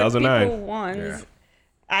understand what 2009. people want. Yeah.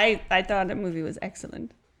 I thought the movie was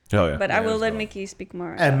excellent, Oh yeah, but I will was let well. Mickey speak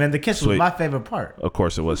more. And man, the kiss Sweet. was my favorite part. of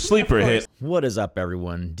course it was. Sleeper hit. What is up,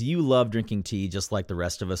 everyone? Do you love drinking tea just like the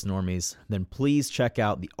rest of us normies? Then please check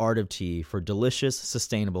out The Art of Tea for delicious,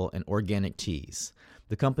 sustainable, and organic teas.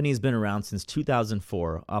 The company has been around since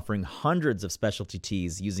 2004, offering hundreds of specialty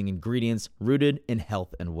teas using ingredients rooted in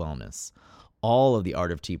health and wellness. All of the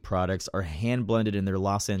Art of Tea products are hand-blended in their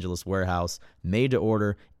Los Angeles warehouse, made to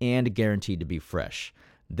order, and guaranteed to be fresh.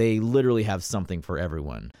 They literally have something for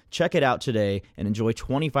everyone. Check it out today and enjoy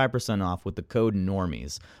 25% off with the code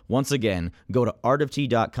NORMIES. Once again, go to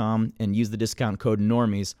artoftea.com and use the discount code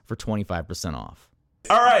NORMIES for 25% off.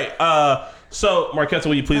 All right. So Marquetta,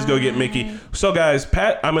 will you please go get Mickey? So guys,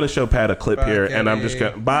 I'm going to show Pat a clip here, and I'm just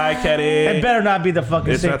going to bye, Ketty. It better not be the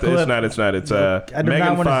fucking It's same not. clip. It's not. It's I do not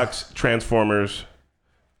Megan wanna- Fox Transformers,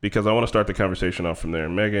 because I want to start the conversation off from there.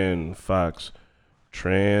 Megan Fox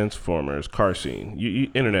Transformers car scene. The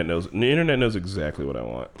internet knows exactly what I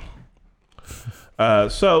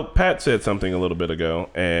want. So Pat said something a little bit ago,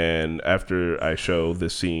 and after I show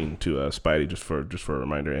this scene to Spidey, just for a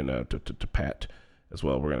reminder, and to Pat as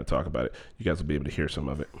well, we're going to talk about it. You guys will be able to hear some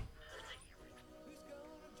of it.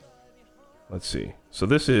 Let's see. So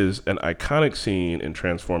this is an iconic scene in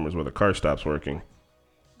Transformers where the car stops working.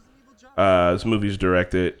 This movie's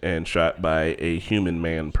directed and shot by a human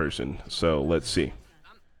man person. So let's see.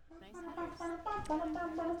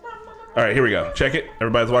 All right, here we go. Check it.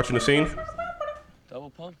 Everybody's watching the scene. Double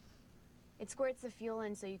pump? It squirts the fuel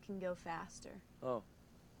in so you can go faster. Oh.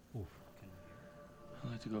 I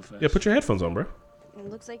like to go fast. Yeah, put your headphones on, bro. It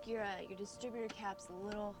looks like your distributor cap's a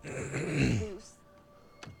little loose.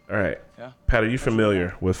 All right. Yeah? Pat, are you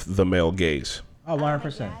familiar with the male gaze? Oh,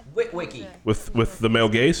 100%. Wiki. With the male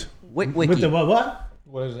gaze? Wiki. With the what?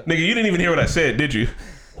 What is it? Nigga, you didn't even hear what I said, did you?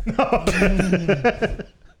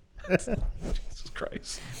 Jesus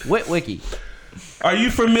Christ. Wiki. Are you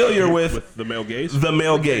familiar with the male gaze? the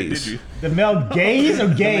male gaze? Did you? The male gaze or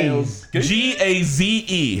gaze?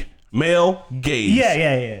 Gaze. Male gaze.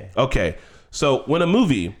 Yeah. Okay. So when a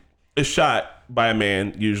movie is shot by a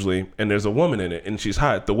man, usually, and there's a woman in it, and she's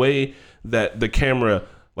hot, the way that the camera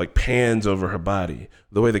like pans over her body,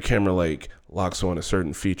 the way the camera like locks on to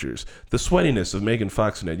certain features, the sweatiness of Megan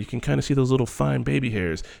Fox in that, you can kind of see those little fine baby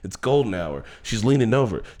hairs. It's golden hour. She's leaning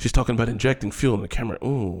over. She's talking about injecting fuel in the camera.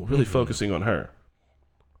 Ooh, really focusing on her.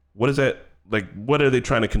 What is that? Like, what are they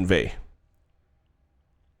trying to convey?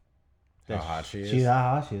 How hot she is. She's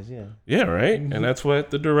how hot she is, yeah. Yeah, right. And that's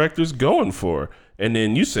what the director's going for. And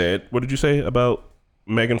then you said, what did you say about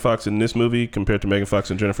Megan Fox in this movie compared to Megan Fox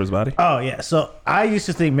in Jennifer's Body? Oh, yeah. So I used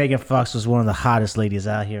to think Megan Fox was one of the hottest ladies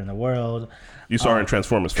out here in the world. You saw her in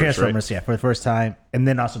Transformers first, Transformers, right? yeah, for the first time. And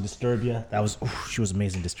then also Disturbia. That was, she was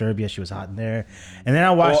amazing. Disturbia, she was hot in there. And then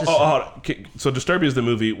I watched this. So Disturbia is the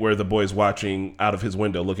movie where the boy's watching out of his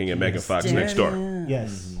window looking at Megan Fox next door.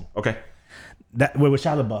 Yes. Okay. That with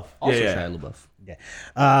Shia LaBeouf. Also Yeah. Shia LaBeouf.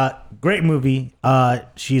 Yeah. Great movie.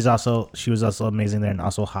 She was also amazing there and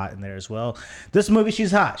also hot in there as well. This movie,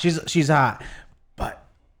 she's hot. She's hot. But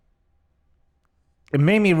it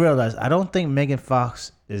made me realize I don't think Megan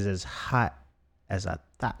Fox is as hot as I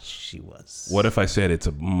thought she was. What if I said it's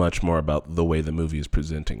much more about the way the movie is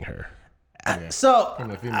presenting her? So From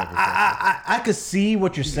the female perspective. I could see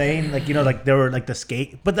what you're saying, like, you know, like they were like the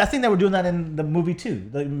skate, but I think they were doing that in the movie too,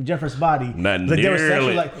 like Jennifer's Body. Not like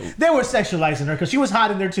nearly. they were sexualizing her because she was hot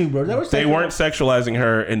in there too, bro. They weren't sexualizing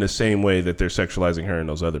her in the same way that they're sexualizing her in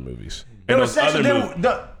those other movies. In those other movies,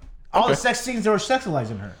 all the sex scenes, they were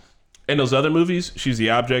sexualizing her. in those other movies, she's the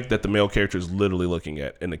object that the male character is literally looking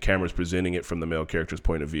at, and the camera's presenting it from the male character's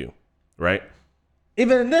point of view, right?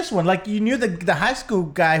 Even in this one, like you knew the high school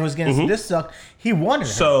guy who was getting this sucked. He wanted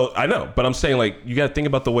her. So I know, but I'm saying like you got to think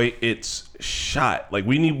about the way it's shot. Like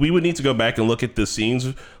we would need to go back and look at the scenes,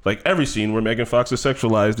 like every scene where Megan Fox is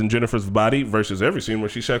sexualized in Jennifer's body versus every scene where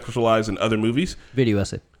she's sexualized in other movies. Video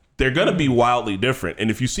essay. They're going to be wildly different. And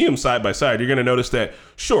if you see them side by side, you're going to notice that,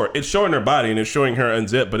 sure, it's showing her body and it's showing her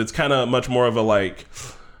unzipped, but it's kind of much more of a like,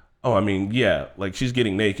 oh, I mean, yeah, like she's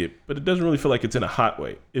getting naked, but it doesn't really feel like it's in a hot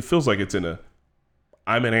way. It feels like it's in a,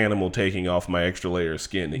 I'm an animal taking off my extra layer of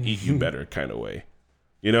skin to eat you better kind of way.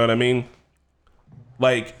 You know what I mean?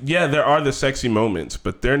 Like, yeah, there are the sexy moments,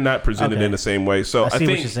 but they're not presented in the same way. So I see think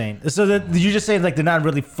what you're saying. So you just say like they're not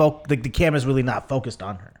really like the camera's really not focused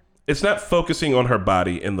on her. it's not focusing on her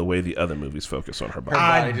body in the way the other movies focus on her body.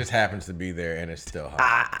 Her body just happens to be there, and it's still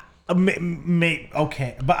hot.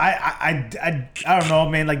 Okay, but I don't know,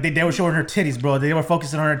 man. Like they were showing her titties, bro. They were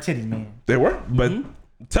focusing on her titties, man. They were, but I'm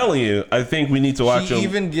telling you, I think we need to watch She them.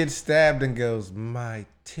 even gets stabbed and goes, "My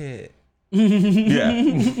tit." Yeah,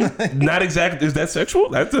 not exactly. Is that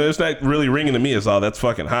sexual? It's not really ringing to me as all. That's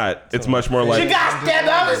fucking hot. It's much more like She got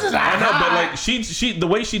stabbed. This is I know, hot. but like she the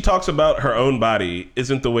way she talks about her own body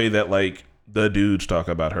isn't the way that like the dudes talk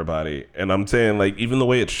about her body. And I'm saying like even the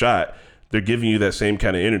way it's shot, they're giving you that same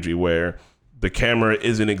kind of energy where the camera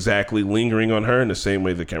isn't exactly lingering on her in the same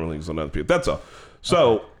way the camera lingers on other people. That's all.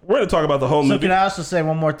 So we're gonna talk about the whole So movie. can I also say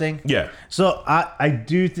one more thing? Yeah. So I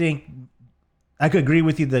do think I could agree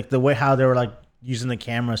with you that the way how they were like using the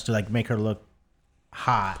cameras to like make her look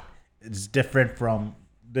hot is different from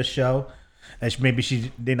the show. And maybe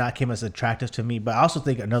she did not come as attractive to me, but I also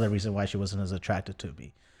think another reason why she wasn't as attractive to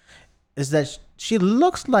me is that she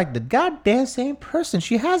looks like the goddamn same person.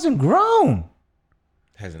 She hasn't grown.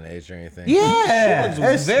 Hasn't aged or anything. Yeah, She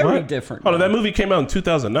looks very What? different. Hold on, now. that movie came out in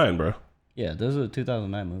 2009, bro. Yeah, this is a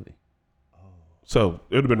 2009 movie. So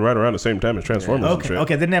it would have been right around the same time as Transformers. and Okay, shit.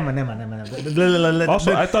 okay, then never mind.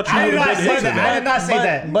 Also, I thought you I would did not have been say into that. I did not say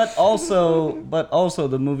that. But also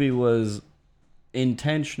the movie was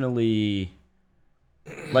intentionally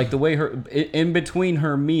like the way her in between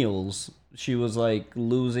her meals she was like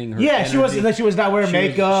losing her Yeah, she was energy. like she was not wearing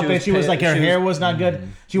makeup, and she was like her hair was not good.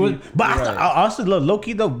 She was, but I honestly, low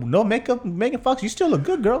key though, no makeup, Megan Fox, you still look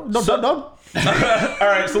good, girl. No. All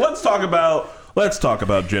right, so let's talk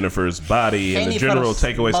about Jennifer's body and the general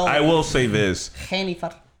takeaways. I will say this.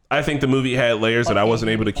 I think the movie had layers that I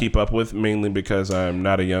wasn't able to keep up with, mainly because I'm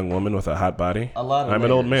not a young woman with a hot body. I'm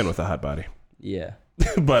an old man with a hot body. Yeah.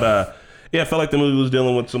 But yeah, I felt like the movie was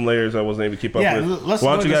dealing with some layers I wasn't able to keep up Yeah, with. let's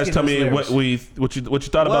Why don't go you just guys get tell those me layers. what you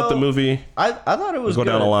thought about the movie? I thought it was Go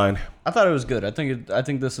good. down the line. I thought it was good. I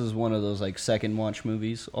think this is one of those like second watch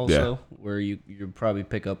movies also where you probably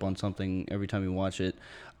pick up on something every time you watch it.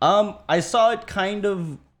 I saw it kind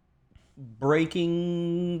of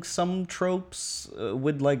breaking some tropes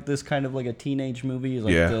with like this kind of like a teenage movie.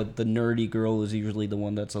 Like the nerdy girl is usually the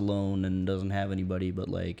one that's alone and doesn't have anybody, but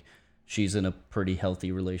like she's in a pretty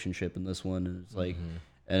healthy relationship in this one, and it's like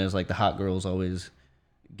and it's like the hot girl's always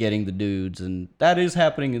getting the dudes, and that is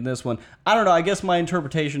happening in this one. I don't know. I guess my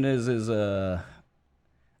interpretation is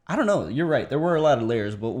I don't know. You're right. There were a lot of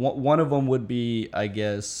layers, but one of them would be, I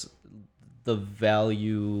guess, the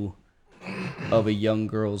value of a young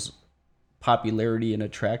girl's popularity and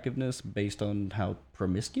attractiveness based on how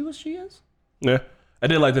promiscuous she is. Yeah, I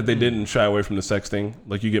did like that they didn't shy away from the sex thing.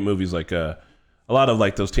 Like you get movies like a lot of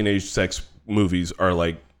like those teenage sex movies are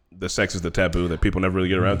like the sex is the taboo that people never really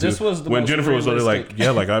get around to. This was the when most Jennifer was literally realistic. like, yeah,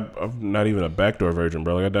 like I'm not even a backdoor virgin,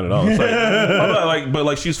 bro. Like I've done it all. It's like, I'm not like, but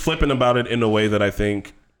like she's flipping about it in a way that I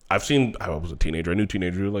think I've seen. I was a teenager, a new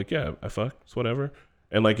teenager who like, yeah, I fuck, it's whatever.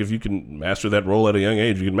 And like if you can master that role at a young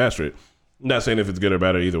age, you can master it. I'm not saying if it's good or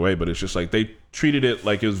bad or either way, but it's just like they treated it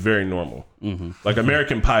like it was very normal. Like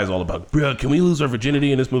American Pie is all about, bro, can we lose our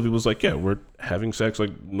virginity? And this movie was like, yeah, we're having sex like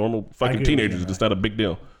normal fucking teenagers. It's not a big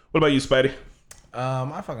deal. What about you, Spidey?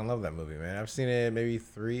 I fucking love that movie, man. I've seen it maybe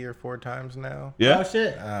 3 or 4 times now. Yeah. Oh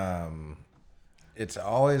shit. It's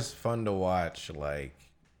always fun to watch, like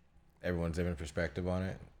everyone's different perspective on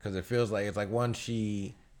it, because it feels like it's like one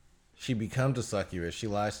she becomes a succubus. She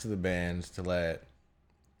lies to the bands to let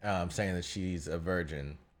saying that she's a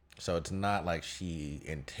virgin, so it's not like she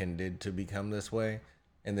intended to become this way,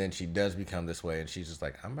 and then she does become this way, and she's just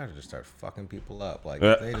like, I'm about to just start fucking people up. Like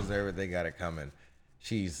if they deserve it, they got it coming.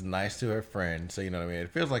 She's nice to her friend, so you know what I mean. It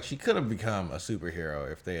feels like she could have become a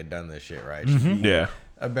superhero if they had done this shit right. Yeah.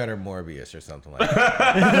 a better Morbius or something like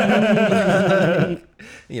that.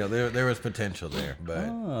 There was potential there, but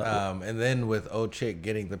and then with old chick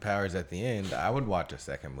getting the powers at the end, I would watch a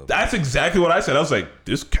second movie. That's exactly what I said. I was like,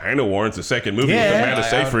 this kind of warrants a second movie. Yeah. With Amanda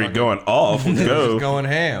Seyfried going off. Let's go. Going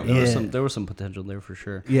ham. There was some potential there for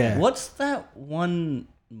sure. Yeah. What's that one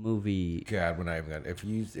movie? God, we're not even gonna. If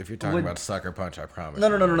you're talking about Sucker Punch, I promise.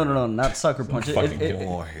 No, not Sucker Punch.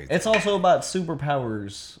 It's also about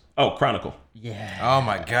superpowers. Oh, Chronicle. Yeah. Oh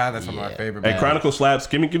my God, that's one of my favorite. Hey, Chronicle slaps.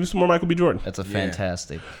 Give me some more Michael B. Jordan. That's a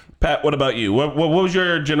fantastic. Pat, what about you? What was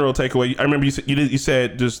your general takeaway? I remember you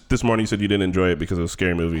said just this morning you said you didn't enjoy it because it was a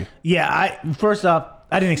scary movie. Yeah, first off,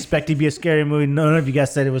 I didn't expect it to be a scary movie. None of you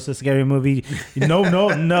guys said it was a scary movie.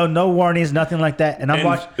 No warnings, nothing like that. And I'm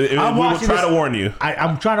watching. We will try to warn you.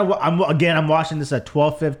 I'm watching this at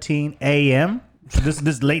 12:15 a.m.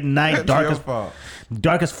 This late night,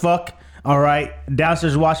 dark as fuck. All right,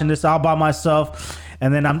 downstairs watching this all by myself,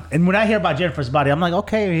 and when I hear about Jennifer's Body, I'm like,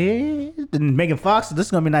 okay, Megan Fox, this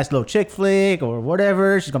is gonna be a nice little chick flick or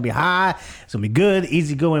whatever. She's gonna be high. It's gonna be good,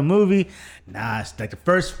 easygoing movie. Nah, it's like the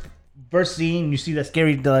first scene, you see that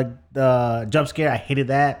scary the jump scare. I hated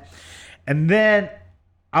that, and then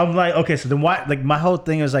I'm like, okay, so then why? Like my whole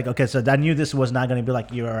thing is like, okay, so I knew this was not gonna be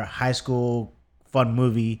like your high school fun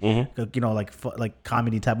movie, like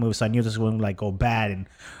comedy type movie. So I knew this was going to like go bad and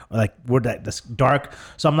like that's dark.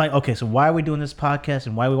 So I'm like, okay, so why are we doing this podcast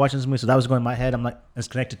and why are we watching this movie? So that was going in my head. I'm like, it's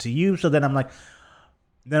connected to you. So then I'm like,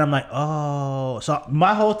 oh. So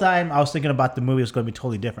my whole time I was thinking about the movie was going to be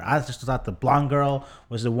totally different. I just thought the blonde girl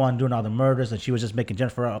was the one doing all the murders and she was just making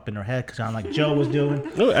Jennifer up in her head because kind of like Joe was doing.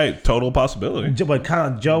 Hey, total possibility. What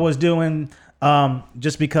kind of Joe was doing,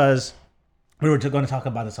 just because. We were going to talk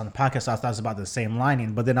about this on the podcast. So I thought it was about the same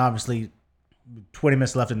lining, but then obviously 20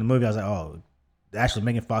 minutes left in the movie. I was like, oh, actually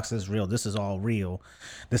Megan Fox is real. This is all real.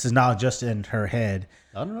 This is not just in her head.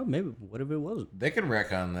 I don't know. Maybe what if it was? They can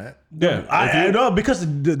wreck on that. Yeah, I know because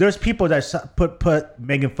there's people that put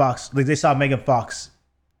Megan Fox, like they saw Megan Fox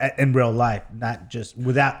in real life, not just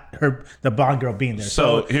without the blonde girl being there.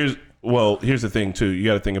 So here's the thing too. You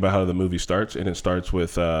got to think about how the movie starts, and it starts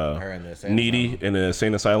with Needy in an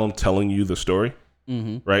insane asylum telling you the story,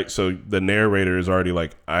 right? So the narrator is already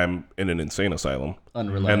like, "I'm in an insane asylum,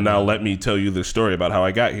 and now let me tell you the story about how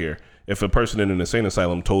I got here." If a person in an insane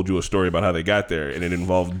asylum told you a story about how they got there, and it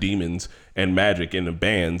involved demons and magic and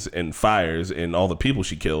bands and fires and all the people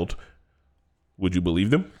she killed, would you believe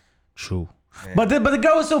them? True. Yeah. But the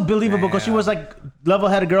girl was so believable because she was like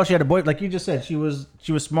level-headed girl. She had a boy, like you just said. She was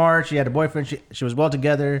smart. She had a boyfriend. She was well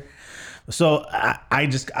together. So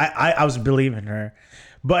I was believing her.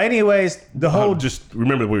 But anyways, just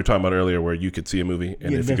remember what we were talking about earlier, where you could see a movie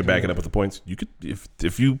and if you could back it up with the points, you could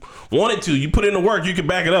if you wanted to, you put in the work, you could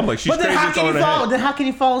back it up. Like she's but then crazy. How can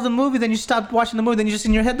you follow the movie? Then you stop watching the movie. Then you're just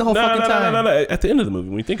in your head the whole fucking time. No. At the end of the movie,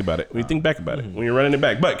 when you think about it, when you think back about it, when you're running it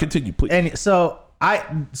back. But continue, please. And so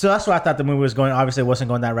that's where I thought the movie was going. Obviously, it wasn't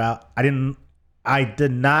going that route. I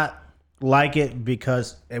did not like it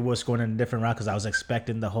because it was going in a different route because I was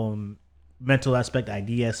expecting the whole mental aspect,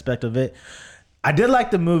 idea aspect of it. I did like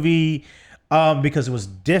the movie because it was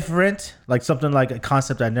different, like something like a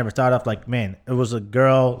concept I never thought of. Like, man, it was a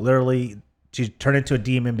girl literally. She turned into a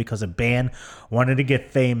demon because a band wanted to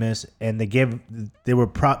get famous, and they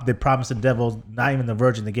promised the devil, not even the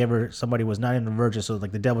virgin. They gave her somebody who was not even a virgin, so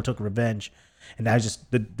like the devil took revenge, and that was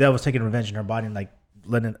just the devil's taking revenge in her body and like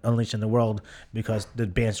letting it unleash in the world because the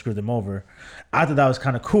band screwed them over. I thought that was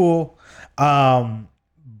kind of cool,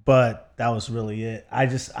 but that was really it.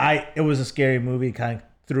 It was a scary movie, kind of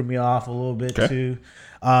threw me off a little bit too.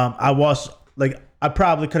 I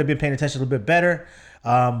probably could have been paying attention a little bit better.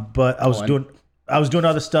 But I was doing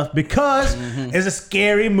other stuff because it's a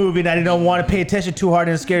scary movie and I didn't want to pay attention too hard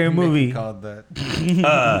in a scary movie. Called that.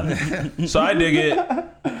 So I dig it.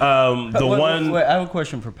 Wait, I have a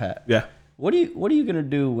question for Pat. Yeah. What are you gonna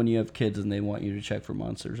do when you have kids and they want you to check for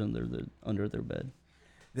monsters under their bed?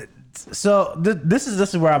 So this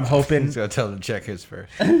is where I'm hoping. He's gotta tell them to check his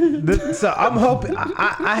first. So I'm hoping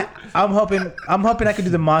I can do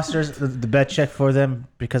the monsters, the bed check for them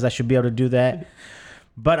because I should be able to do that.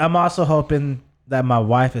 But I'm also hoping that my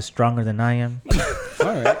wife is stronger than I am. All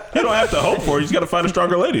right. You don't have to hope for it. You just got to find a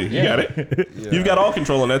stronger lady. You got it. Yeah. You've got all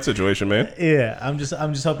control in that situation, man. Yeah, I'm just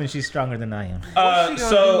hoping she's stronger than I am.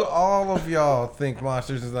 So all of y'all think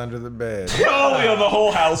monsters is under the bed. Oh, the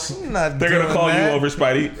whole house. They're gonna call you over,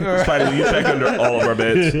 Spidey. Spidey, you check under all of our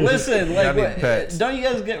beds. Listen, don't you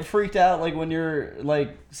guys get freaked out like when you're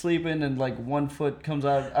like sleeping and like one foot comes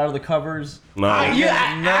out of the covers? No. I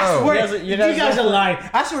swear, you guys are lying.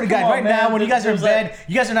 I swear to God, right now when you guys are in bed,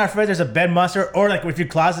 you guys are not afraid there's a bed monster or like if your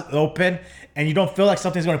closet open and you don't feel like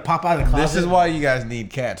something's going to pop out of the closet. This is why you guys need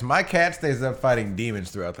cats. My cat stays up fighting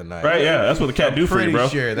demons throughout the night. Right? Yeah, that's what the cat do for you, Pretty bro.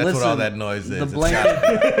 sure that's what all that noise is. The It's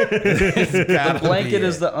blanket, gotta the blanket be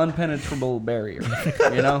is it. the unpenetrable barrier.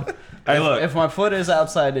 You know, Hey, look. if my foot is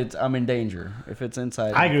outside, I'm in danger. If it's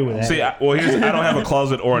inside, I agree with that. See, I don't have a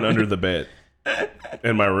closet or an under the bed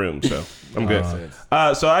in my room, so I'm good.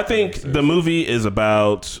 So I think the movie is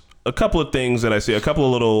about a couple of things that I see, a couple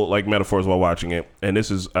of little like metaphors while watching it, and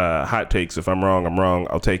this is hot takes. If I'm wrong, I'm wrong.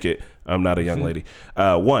 I'll take it. I'm not a young lady.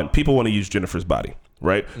 One, people want to use Jennifer's body.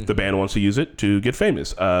 Right, the band wants to use it to get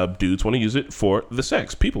famous. Dudes want to use it for the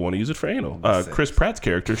sex. People want to use it for anal. Chris Pratt's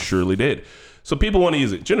character surely did. So people want to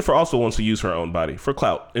use it. Jennifer also wants to use her own body for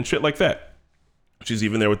clout and shit like that. She's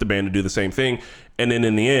even there with the band to do the same thing. And then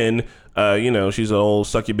in the end, she's an old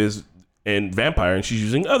succubus and vampire, and she's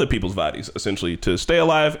using other people's bodies essentially to stay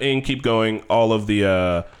alive and keep going. All of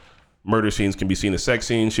the murder scenes can be seen as sex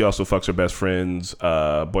scenes. She also fucks her best friend's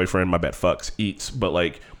boyfriend. My bad, fucks, eats. But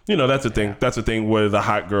like, that's the thing. That's the thing where the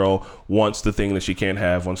hot girl wants the thing that she can't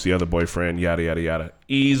have, wants the other boyfriend, yada, yada, yada.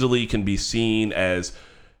 Easily can be seen as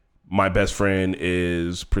my best friend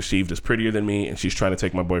is perceived as prettier than me, and she's trying to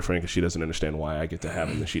take my boyfriend because she doesn't understand why I get to have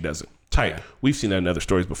him and she doesn't. Tight. We've seen that in other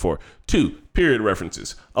stories before. 2, period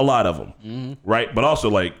references. A lot of them. Right? But also,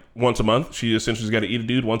 like, once a month, she essentially's got to eat a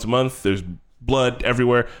dude once a month. There's blood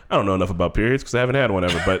everywhere. I don't know enough about periods because I haven't had one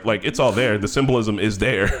ever, but, like, it's all there. The symbolism is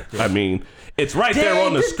there. I mean, it's right there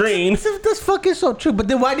on the screen. That's fucking so true. But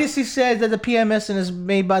then why did she say that the PMS is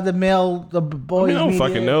made by the boy? I don't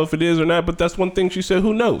fucking know if it is or not, but that's one thing she said.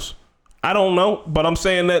 Who knows? I don't know, but I'm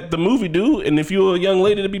saying that the movie do, and if you're a young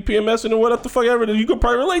lady to be PMSing or what the fuck ever, you could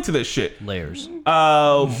probably relate to this shit. layers.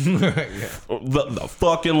 The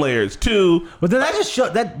fucking layers. 2, But then that just show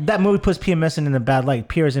that movie puts PMSing in a bad light,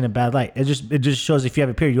 periods in a bad light. It just shows if you have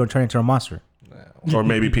a period, you're gonna turn into a monster. or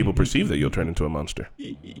maybe people perceive that you'll turn into a monster.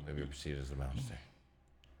 Maybe perceived as a monster.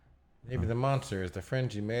 Maybe the monster is the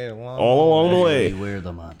friend you made All along the way. Beware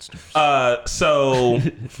the monsters. So,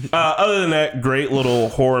 other than that, great little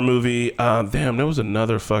horror movie. Damn, there was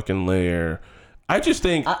another fucking layer. I just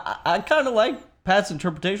think I kind of like Pat's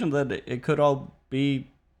interpretation that it could all be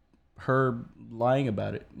her lying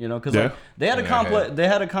about it, because Yeah. they had a complex. They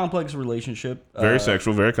had a complex relationship. very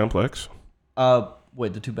sexual, very complex.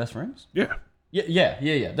 Wait, the two best friends? Yeah.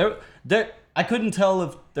 Yeah. There. I couldn't tell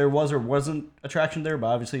if there was or wasn't attraction there, but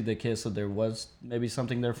obviously they kissed, so there was maybe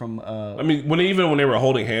something there from. I mean, when they were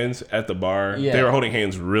holding hands at the bar, Yeah. they were holding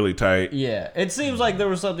hands really tight. Yeah, it seems like there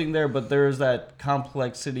was something there, but there is that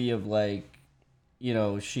complexity of like,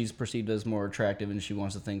 she's perceived as more attractive and she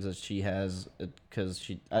wants the things that she has because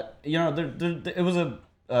it was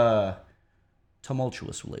a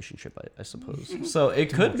tumultuous relationship, I suppose. So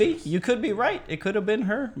it could be. You could be right. It could have been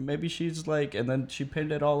her. Maybe she's like, and then she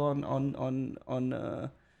pinned it all on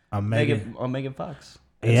Megan Fox.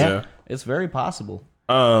 Yeah. It's very possible.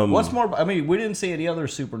 What's more? I mean, we didn't see any other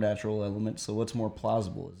supernatural elements. So what's more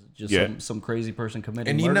plausible? Is it just some crazy person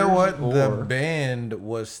committing? And you know what? murders, The band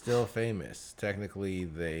was still famous. Technically,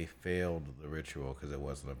 they failed the ritual because it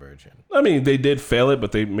wasn't a virgin. I mean, they did fail it,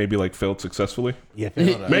 but they maybe like failed successfully. Yeah.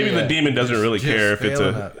 Maybe the demon doesn't really Just care if it's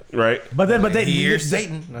failing a up. right. But then Here's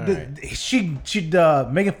Satan. All right. She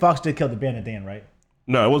Megan Fox did kill the band at the end, right?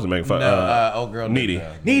 No, it wasn't Megan Fox. Old girl Needy.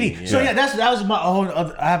 Needy. So yeah, that was my own.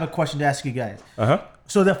 I have a question to ask you guys.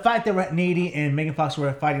 So the fact that Needy and Megan Fox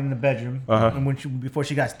were fighting in the bedroom and before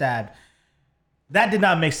she got stabbed, that did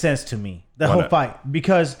not make sense to me. The whole fight,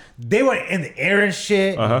 because they were in the air and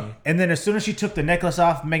shit, and then as soon as she took the necklace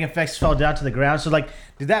off, Megan Fox fell down to the ground. So like,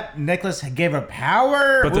 did that necklace give her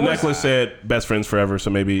power? But the necklace said best friends forever, so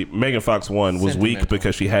maybe Megan Fox 1 was weak Sentimental.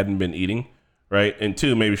 because she hadn't been eating, right? And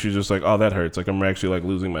 2, maybe she's just like, oh, that hurts. Like, I'm actually like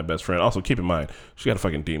losing my best friend. Also, keep in mind, she got a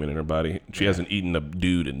fucking demon in her body. She hasn't eaten a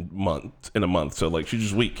dude in a month, so like she's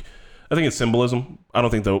just weak. I think it's symbolism. I don't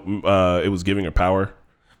think it was giving her power.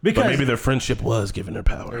 But maybe their friendship was giving her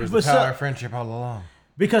power. There's the power of friendship all along.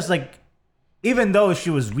 Because like, even though she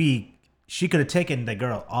was weak, she could have taken the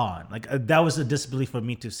girl on. Like that was a disbelief for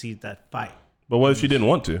me to see that fight. But what if she didn't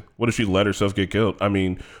want to? What if she let herself get killed? I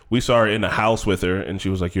mean, we saw her in the house with her, and she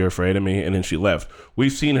was like, "You're afraid of me," and then she left.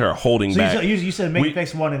 We've seen her holding back. You said Megan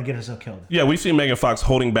Fox wanted to get herself killed. Yeah, we've seen Megan Fox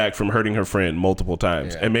holding back from hurting her friend multiple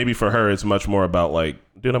times, and maybe for her, it's much more about like,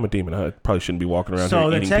 dude, I'm a demon. I probably shouldn't be walking around here So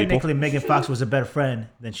then eating technically, people. Megan Fox was a better friend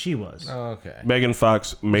than she was. Oh, okay. Megan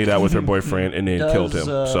Fox made out with her boyfriend and then killed him.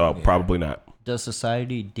 So probably not. Does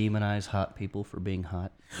society demonize hot people for being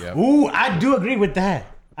hot? Yep. Ooh, I do agree with that.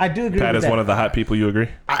 I do agree Pat with is that. one of the hot people. You agree?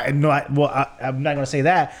 I'm not going to say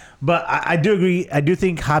that, but I do agree. I do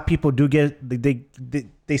think hot people do get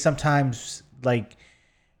they sometimes like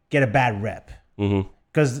get a bad rep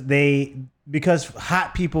because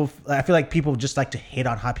hot people. I feel like people just like to hate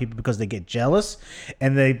on hot people because they get jealous,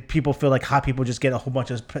 and people feel like hot people just get a whole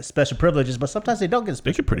bunch of special privileges, but sometimes they don't get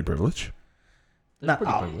They get pretty privileged. Not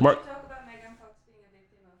all. Mark.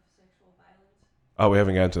 Oh, we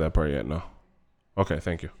haven't gotten to that part yet. No. Okay,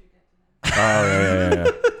 thank you. Oh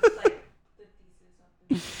yeah.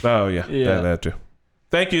 Oh yeah, that too.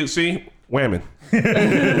 Thank you. See, whamming.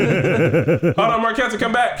 Hold on, Marquette,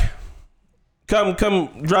 come back.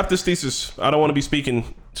 Come, drop this thesis. I don't want to be speaking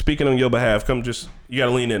on your behalf. You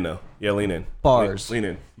gotta lean in though. Yeah, lean in. Bars. Lean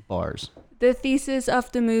in. Bars. The thesis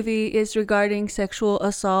of the movie is regarding sexual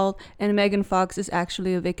assault, and Megan Fox is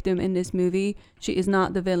actually a victim in this movie. She is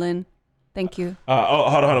not the villain. Thank you.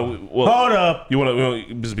 Hold on. Well, Hold up. You want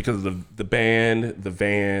to because of the band, the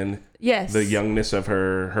van, Yes. the youngness of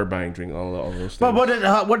her buying drink, all those things. But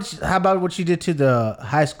how about what she did to the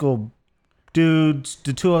high school dudes,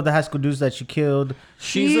 the two of the high school dudes that she killed?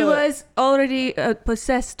 She was already a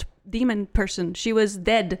possessed demon person. She was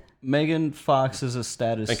dead. Megan Fox is a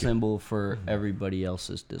status symbol for everybody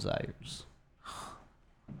else's desires.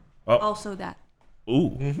 Also that.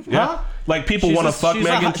 Ooh, yeah. Huh? Like people want to fuck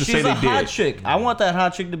Megan to say they did. She's a hot chick. I want that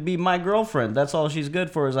hot chick to be my girlfriend. That's all she's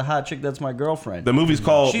good for is a hot chick that's my girlfriend. The movie's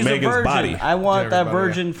called She's Megan's a virgin. Body. I want that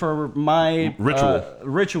virgin for my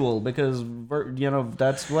Ritual. because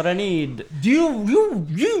that's what I need. You're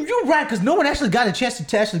right, because no one actually got a chance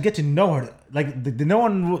to actually get to know her. Like no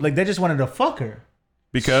one, like they just wanted to fuck her.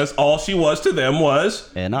 Because all she was to them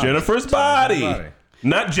was Jennifer's body.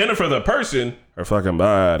 Not Jennifer the person, her fucking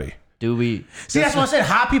body. Do we see? That's what I said.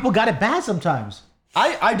 Hot people got it bad sometimes.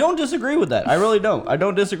 I don't disagree with that. I really don't. I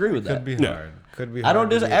don't disagree with that. Could be hard. Could be. I Hard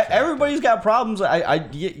don't. Everybody's got problems.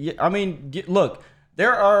 I mean, look,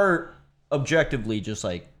 there are objectively just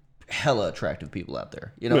like hella attractive people out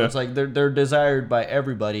there. It's like they're desired by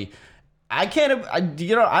everybody. I can't. I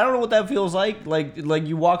don't know what that feels like. Like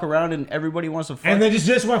you walk around and everybody wants to fuck. And they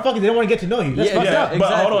just want to fuck you. They don't want to get to know you. That's fucked up. But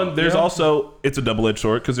exactly. hold on. There's also, it's a double-edged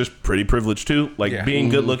sword because there's pretty privilege too. Like being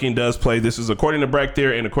good looking does play. This is according to Brecht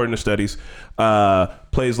theory and according to studies,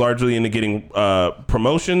 plays largely into getting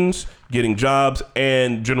promotions, getting jobs,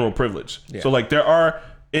 and general privilege. Yeah. So like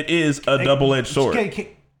it is a double-edged sword.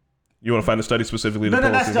 You want to find a study specifically? No,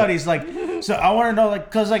 not studies. Like, so I want to know, like,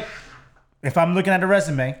 because like, if I'm looking at a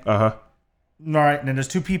resume, all right, and then there's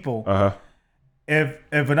two people. If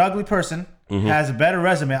an ugly person has a better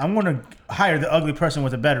resume, I'm going to hire the ugly person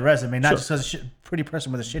with a better resume, not just as a pretty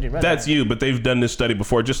person with a shitty resume. That's you, but they've done this study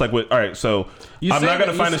before. Just like all right, so I'm not going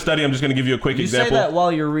to find a study. I'm just going to give you a quick example. You say that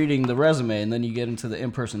while you're reading the resume, and then you get into the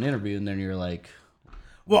in-person interview, and then you're like,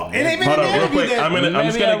 well, it ain't been hold on, real quick.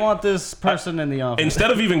 I want this person in the office.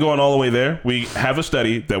 Instead of even going all the way there, we have a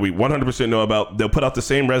study that we 100% know about. They'll put out the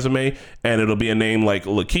same resume, and it'll be a name like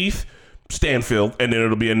Lakeith Stanfield, and then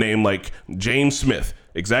it'll be a name like James Smith.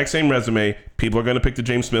 Exact same resume. People are going to pick the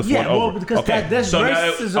James Smith one over. Because that's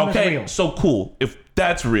racism is real. So cool. If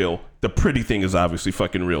that's real, the pretty thing is obviously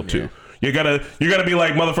fucking real too. You gotta be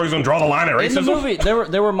like, motherfuckers gonna draw the line at racism. In the movie,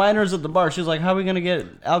 there were minors at the bar. She was like, "How are we gonna get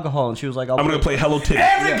alcohol?" And she was like, "I'm gonna play Hello Titty."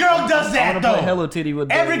 Every girl does that though. Play Hello Titty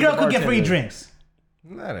with every girl could get free drinks.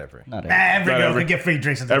 Not every. Every girl could get free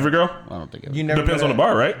drinks. Every girl? I don't think. Depends on the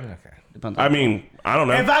bar, right? Okay. I mean, I don't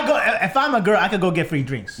know. If I'm a girl, I could go get free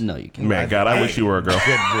drinks. No, you can't. Man, God, I wish you were a girl.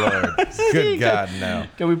 Good Lord. Good God, no.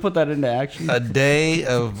 Can we put that into action? A day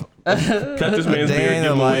of... Cut this man's beard,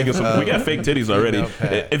 give him a wig and some. We got fake titties already.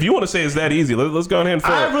 If you want to say it's that easy, let's go ahead and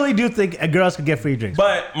fill it. I really do think girls could get free drinks.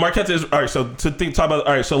 But Marquette is... All right, so talk about...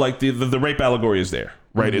 All right, so like the rape allegory is there.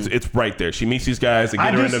 Right, it's right there. She meets these guys. They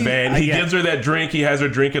get her in the van. He gives her that drink. He has her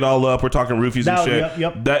drink it all up. We're talking roofies and shit.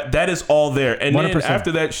 Yep. That is all there. And 100%. then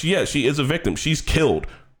after that, she is a victim. She's killed.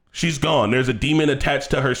 She's gone. There's a demon attached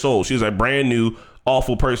to her soul. She's a brand new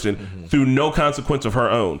awful person through no consequence of her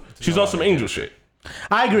own. She's on some angel shit.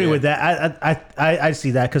 I agree with that. I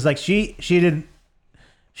see that because like she did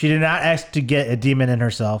not ask to get a demon in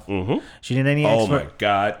herself. She didn't any. Oh my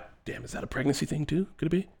God! Damn, is that a pregnancy thing too? Could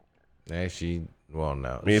it be? Yeah, well,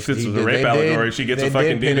 no. I mean, if it's a rape allegory, she gets a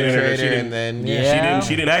fucking demon in her.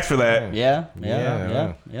 She didn't ask for that.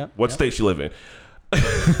 Yeah. What state she live in?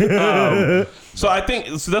 So I think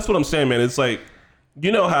that's what I'm saying, man. It's like,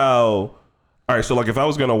 you know how, all right, so like if I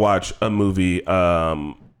was gonna watch a movie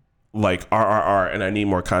like RRR and I need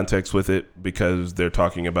more context with it because they're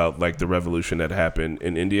talking about like the revolution that happened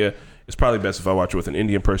in India, it's probably best if I watch it with an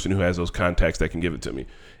Indian person who has those contacts that can give it to me.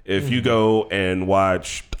 If you go and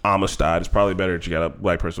watch, Amistad. It's probably better that you got a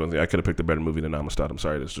black person with it. I could have picked a better movie than Amistad. I'm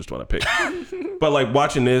sorry, that's just what I picked. But like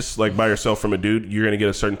watching this like by yourself from a dude, you're gonna get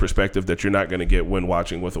a certain perspective that you're not gonna get when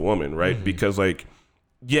watching with a woman, right? Because like,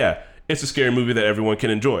 yeah, it's a scary movie that everyone can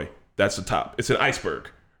enjoy. That's the top. It's an iceberg,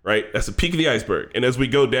 right? That's the peak of the iceberg. And as we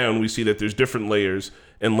go down, we see that there's different layers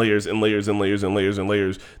and layers and layers and layers and layers and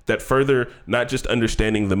layers that further not just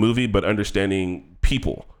understanding the movie, but understanding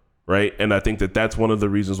people. Right. And I think that that's one of the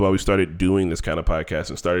reasons why we started doing this kind of podcast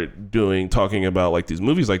and started talking about like these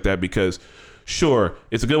movies like that, because sure,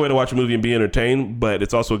 it's a good way to watch a movie and be entertained, but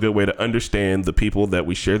it's also a good way to understand the people that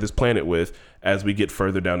we share this planet with as we get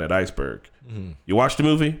further down that iceberg. You watch the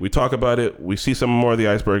movie, we talk about it, we see some more of the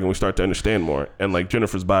iceberg and we start to understand more. And like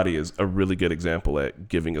Jennifer's Body is a really good example at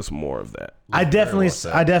giving us more of that. I definitely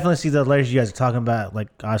see the layers you guys are talking about, like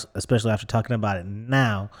especially after talking about it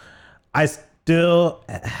now. I still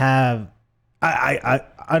have I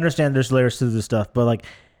understand there's layers to this stuff, but like,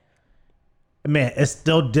 man, it's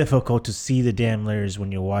still difficult to see the damn layers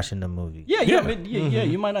when you're watching the movie. Yeah, I mean,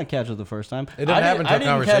 you might not catch it the first time. It didn't happen until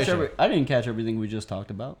conversation. I didn't catch everything we just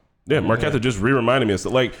talked about. Yeah, Marquetta just reminded me of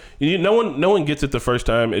stuff. Like, no one gets it the first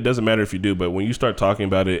time. It doesn't matter if you do, but when you start talking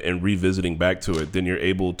about it and revisiting back to it, then you're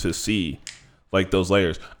able to see like those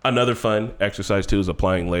layers. Another fun exercise too is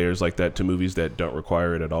applying layers like that to movies that don't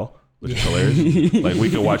require it at all, which is hilarious. Like we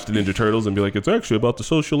could watch the Ninja Turtles and be like, it's actually about the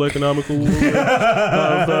social economical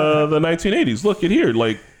of the 1980s. Look at here,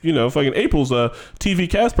 like, you know, fucking April's a TV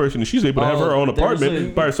cast person and she's able to have her own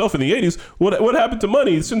apartment by herself in the 80s. What happened to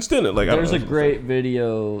money since then? Like, there's a great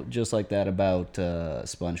video just like that about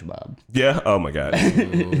SpongeBob. Yeah. Oh my god.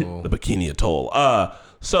 The Bikini Atoll.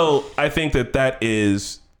 So I think that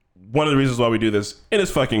is one of the reasons why we do this, and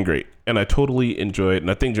it's fucking great, and I totally enjoy it. And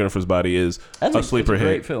I think Jennifer's Body is a sleeper hit.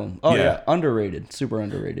 Great film. Oh yeah, underrated, super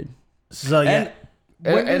underrated. So yeah,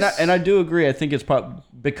 and I do agree. I think it's probably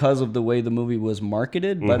because of the way the movie was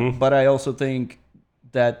marketed, but I also think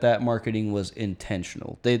that marketing was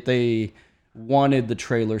intentional. They wanted the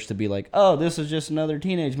trailers to be like, oh, this is just another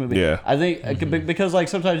teenage movie. Yeah. I think because like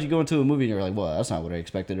sometimes you go into a movie and you're like, well, that's not what I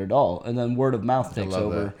expected at all, and then word of mouth takes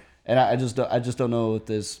over. That. And I just don't know if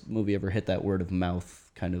this movie ever hit that word of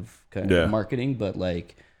mouth kind of marketing, but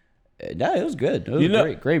like, yeah, it was good. It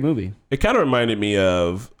was great movie. It kind of reminded me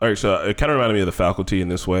of the Faculty in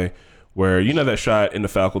this way, where you know that shot in the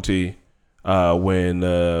Faculty when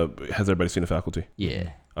has everybody seen the Faculty?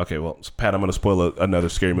 Yeah. Okay, well, Pat, I'm going to spoil another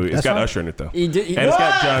scary movie. It's got Usher in it though, and it's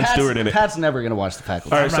got Jon Stewart in it. Pat's never gonna watch the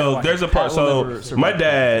Faculty. All right, so there's a part. So my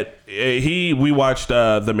dad, we watched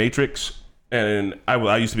The Matrix. And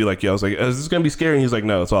I used to be like, I was like, is this going to be scary? And he's like,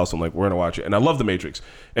 no, it's awesome. Like, we're going to watch it. And I love The Matrix.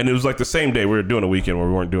 And it was like the same day we were doing a weekend where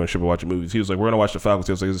we weren't doing shit but watching movies. He was like, we're going to watch The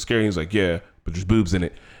Faculty. I was like, is it scary? And he's like, yeah, but there's boobs in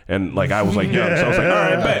it. And like, I was like, yeah. So I was like, all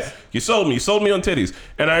right, bet. You sold me on titties.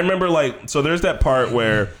 And I remember like, so there's that part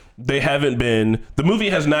where the movie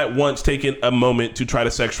has not once taken a moment to try to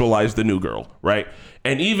sexualize the new girl, right?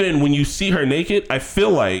 And even when you see her naked, I feel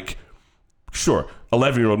like, sure,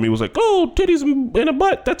 11-year-old me was like, oh, titties in a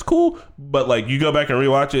butt, that's cool. But like, you go back and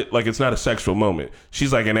rewatch it, like, it's not a sexual moment.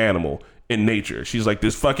 She's like an animal in nature. She's like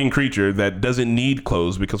this fucking creature that doesn't need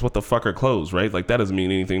clothes, because what the fuck are clothes, right? Like, that doesn't mean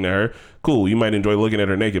anything to her. Cool, you might enjoy looking at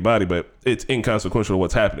her naked body, but it's inconsequential to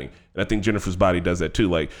what's happening. And I think Jennifer's Body does that too.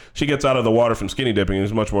 Like, she gets out of the water from skinny dipping and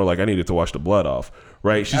it's much more like, I needed to wash the blood off,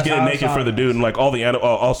 right? She's getting naked for the dude, and like all the animals.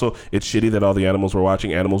 Also, it's shitty that all the animals were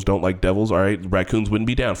watching. Animals don't like devils, all right? Raccoons wouldn't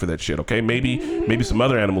be down for that shit, okay? Maybe some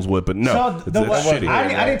other animals would, but no, it's shitty.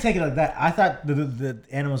 I didn't take it like that. I thought the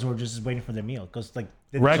animals were just waiting for their meal, because like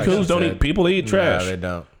raccoons don't eat people; they eat trash. No, they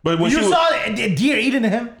don't. But when you saw a deer eating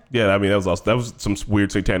him. Yeah, I mean that was some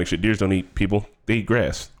weird satanic shit. Deers don't eat people; they eat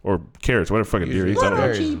grass or carrots, whatever fucking deer eats. Blood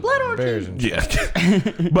orgy. Yeah.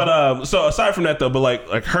 But so aside from that though, but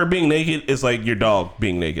like her being naked is like your dog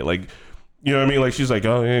being naked, like. You know what I mean? Like, she's like,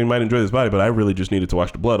 oh, yeah, you might enjoy this body, but I really just needed to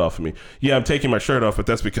wash the blood off of me. Yeah, I'm taking my shirt off, but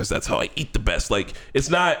that's because that's how I eat the best. Like, it's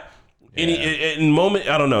not in moment.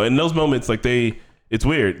 I don't know. In those moments, like it's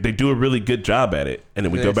weird. They do a really good job at it, and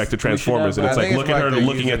then we go back to Transformers, and it's like, look at her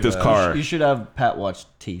looking at this car. You should have Pat watch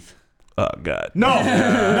Teeth. Oh God. No,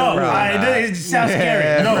 it sounds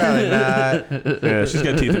scary. No, probably not. Yeah, she's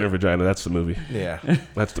got teeth in her vagina. That's the movie. Yeah,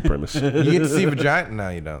 that's the premise. You get to see vagina? No,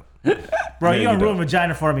 you don't. Bro, you're gonna ruin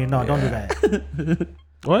vagina for me. No, don't do that.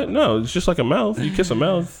 What? No, it's just like a mouth. You kiss a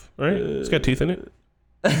mouth, right? It's got teeth in it.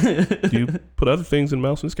 Do you put other things in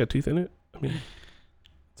mouths and it's got teeth in it? I mean,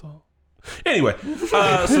 that's all. Anyway,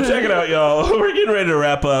 so check it out, y'all. We're getting ready to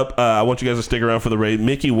wrap up. I want you guys to stick around for the raid.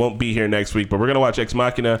 Mickey won't be here next week, but we're gonna watch Ex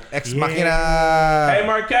Machina. Ex Machina. Hey,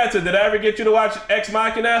 Mark Katza, did I ever get you to watch Ex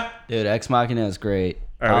Machina? Dude, Ex Machina is great.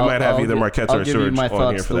 All right, we might have either Marquette or I'll give you Serge my on here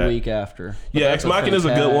thoughts for the that. week after. Yeah, Ex Machina is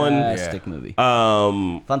a good one. Fantastic movie.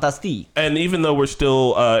 Fantastique. And even though we're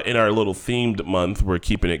still in our little themed month, we're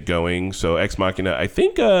keeping it going. So Ex Machina, I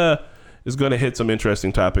think, is going to hit some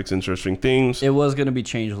interesting topics, interesting things. It was going to be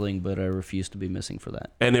Changeling, but I refuse to be missing for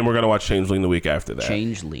that. And then we're going to watch Changeling the week after that.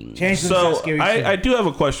 Changeling. So I do have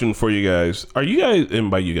a question for you guys. Are you guys,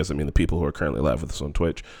 and by you guys I mean the people who are currently live with us on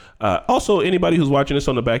Twitch. Also, anybody who's watching us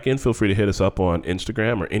on the back end, feel free to hit us up on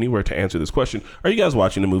Instagram or anywhere to answer this question. Are you guys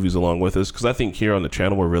watching the movies along with us? Because I think here on the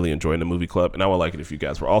channel we're really enjoying the movie club, and I would like it if you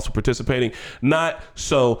guys were also participating. Not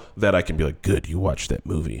so that I can be like, good, you watched that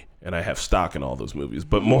movie, and I have stock in all those movies,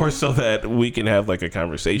 but more so that we can have like a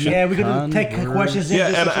conversation. Yeah, we can take questions. Yeah,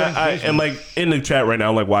 and I like in the chat right now,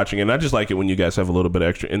 I'm like watching it, and I just like it when you guys have a little bit of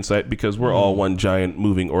extra insight, because we're all one giant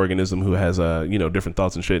moving organism who has different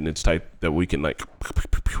thoughts and shit, and it's tight that we can like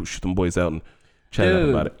shoot them boys out and chat up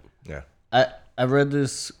about it. Yeah. I read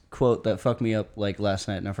this quote that fucked me up like last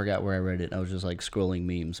night, and I forgot where I read it. I was just like scrolling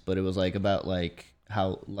memes, but it was like about like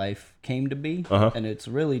how life came to be, and it's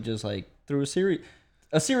really just like through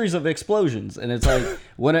a series of explosions, and it's like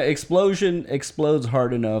when an explosion explodes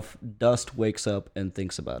hard enough, dust wakes up and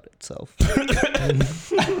thinks about itself.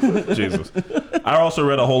 Jesus. I also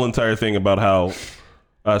read a whole entire thing about how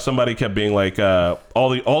somebody kept being like,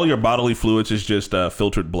 all your bodily fluids is just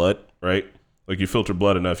filtered blood, right? Like you filter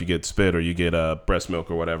blood enough, you get spit or you get breast milk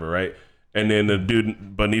or whatever, right? And then the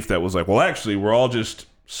dude beneath that was like, well, actually, we're all just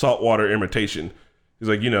saltwater imitation. He's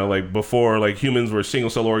like, like before, like humans were single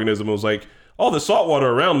cell organism. It was like, all the salt water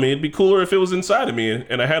around me, it'd be cooler if it was inside of me,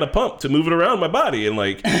 and I had a pump to move it around my body. And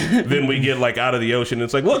like, then we get like out of the ocean.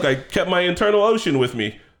 It's like, look, I kept my internal ocean with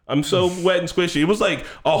me. I'm so wet and squishy. It was like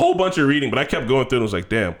a whole bunch of reading, but I kept going through and was like,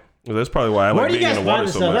 damn, well, that's probably why I like being in the water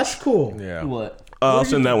so much. That's cool. Yeah. What? I'll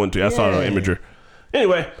send that one to you. I saw it on Imager.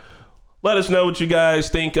 Anyway, let us know what you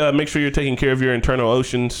guys think. Make sure you're taking care of your internal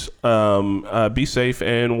oceans. Be safe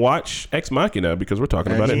and watch Ex Machina, because we're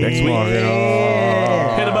talking about it next week.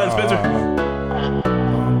 Hit the button, Spencer.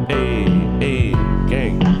 Hey,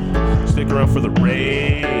 gang. Stick around for the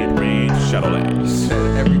Raid Shadowlands.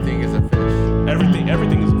 Everything is a fish.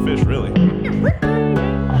 Everything is a fish, really.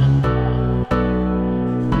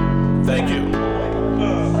 Thank you.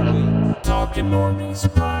 Talking Normies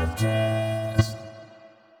podcast.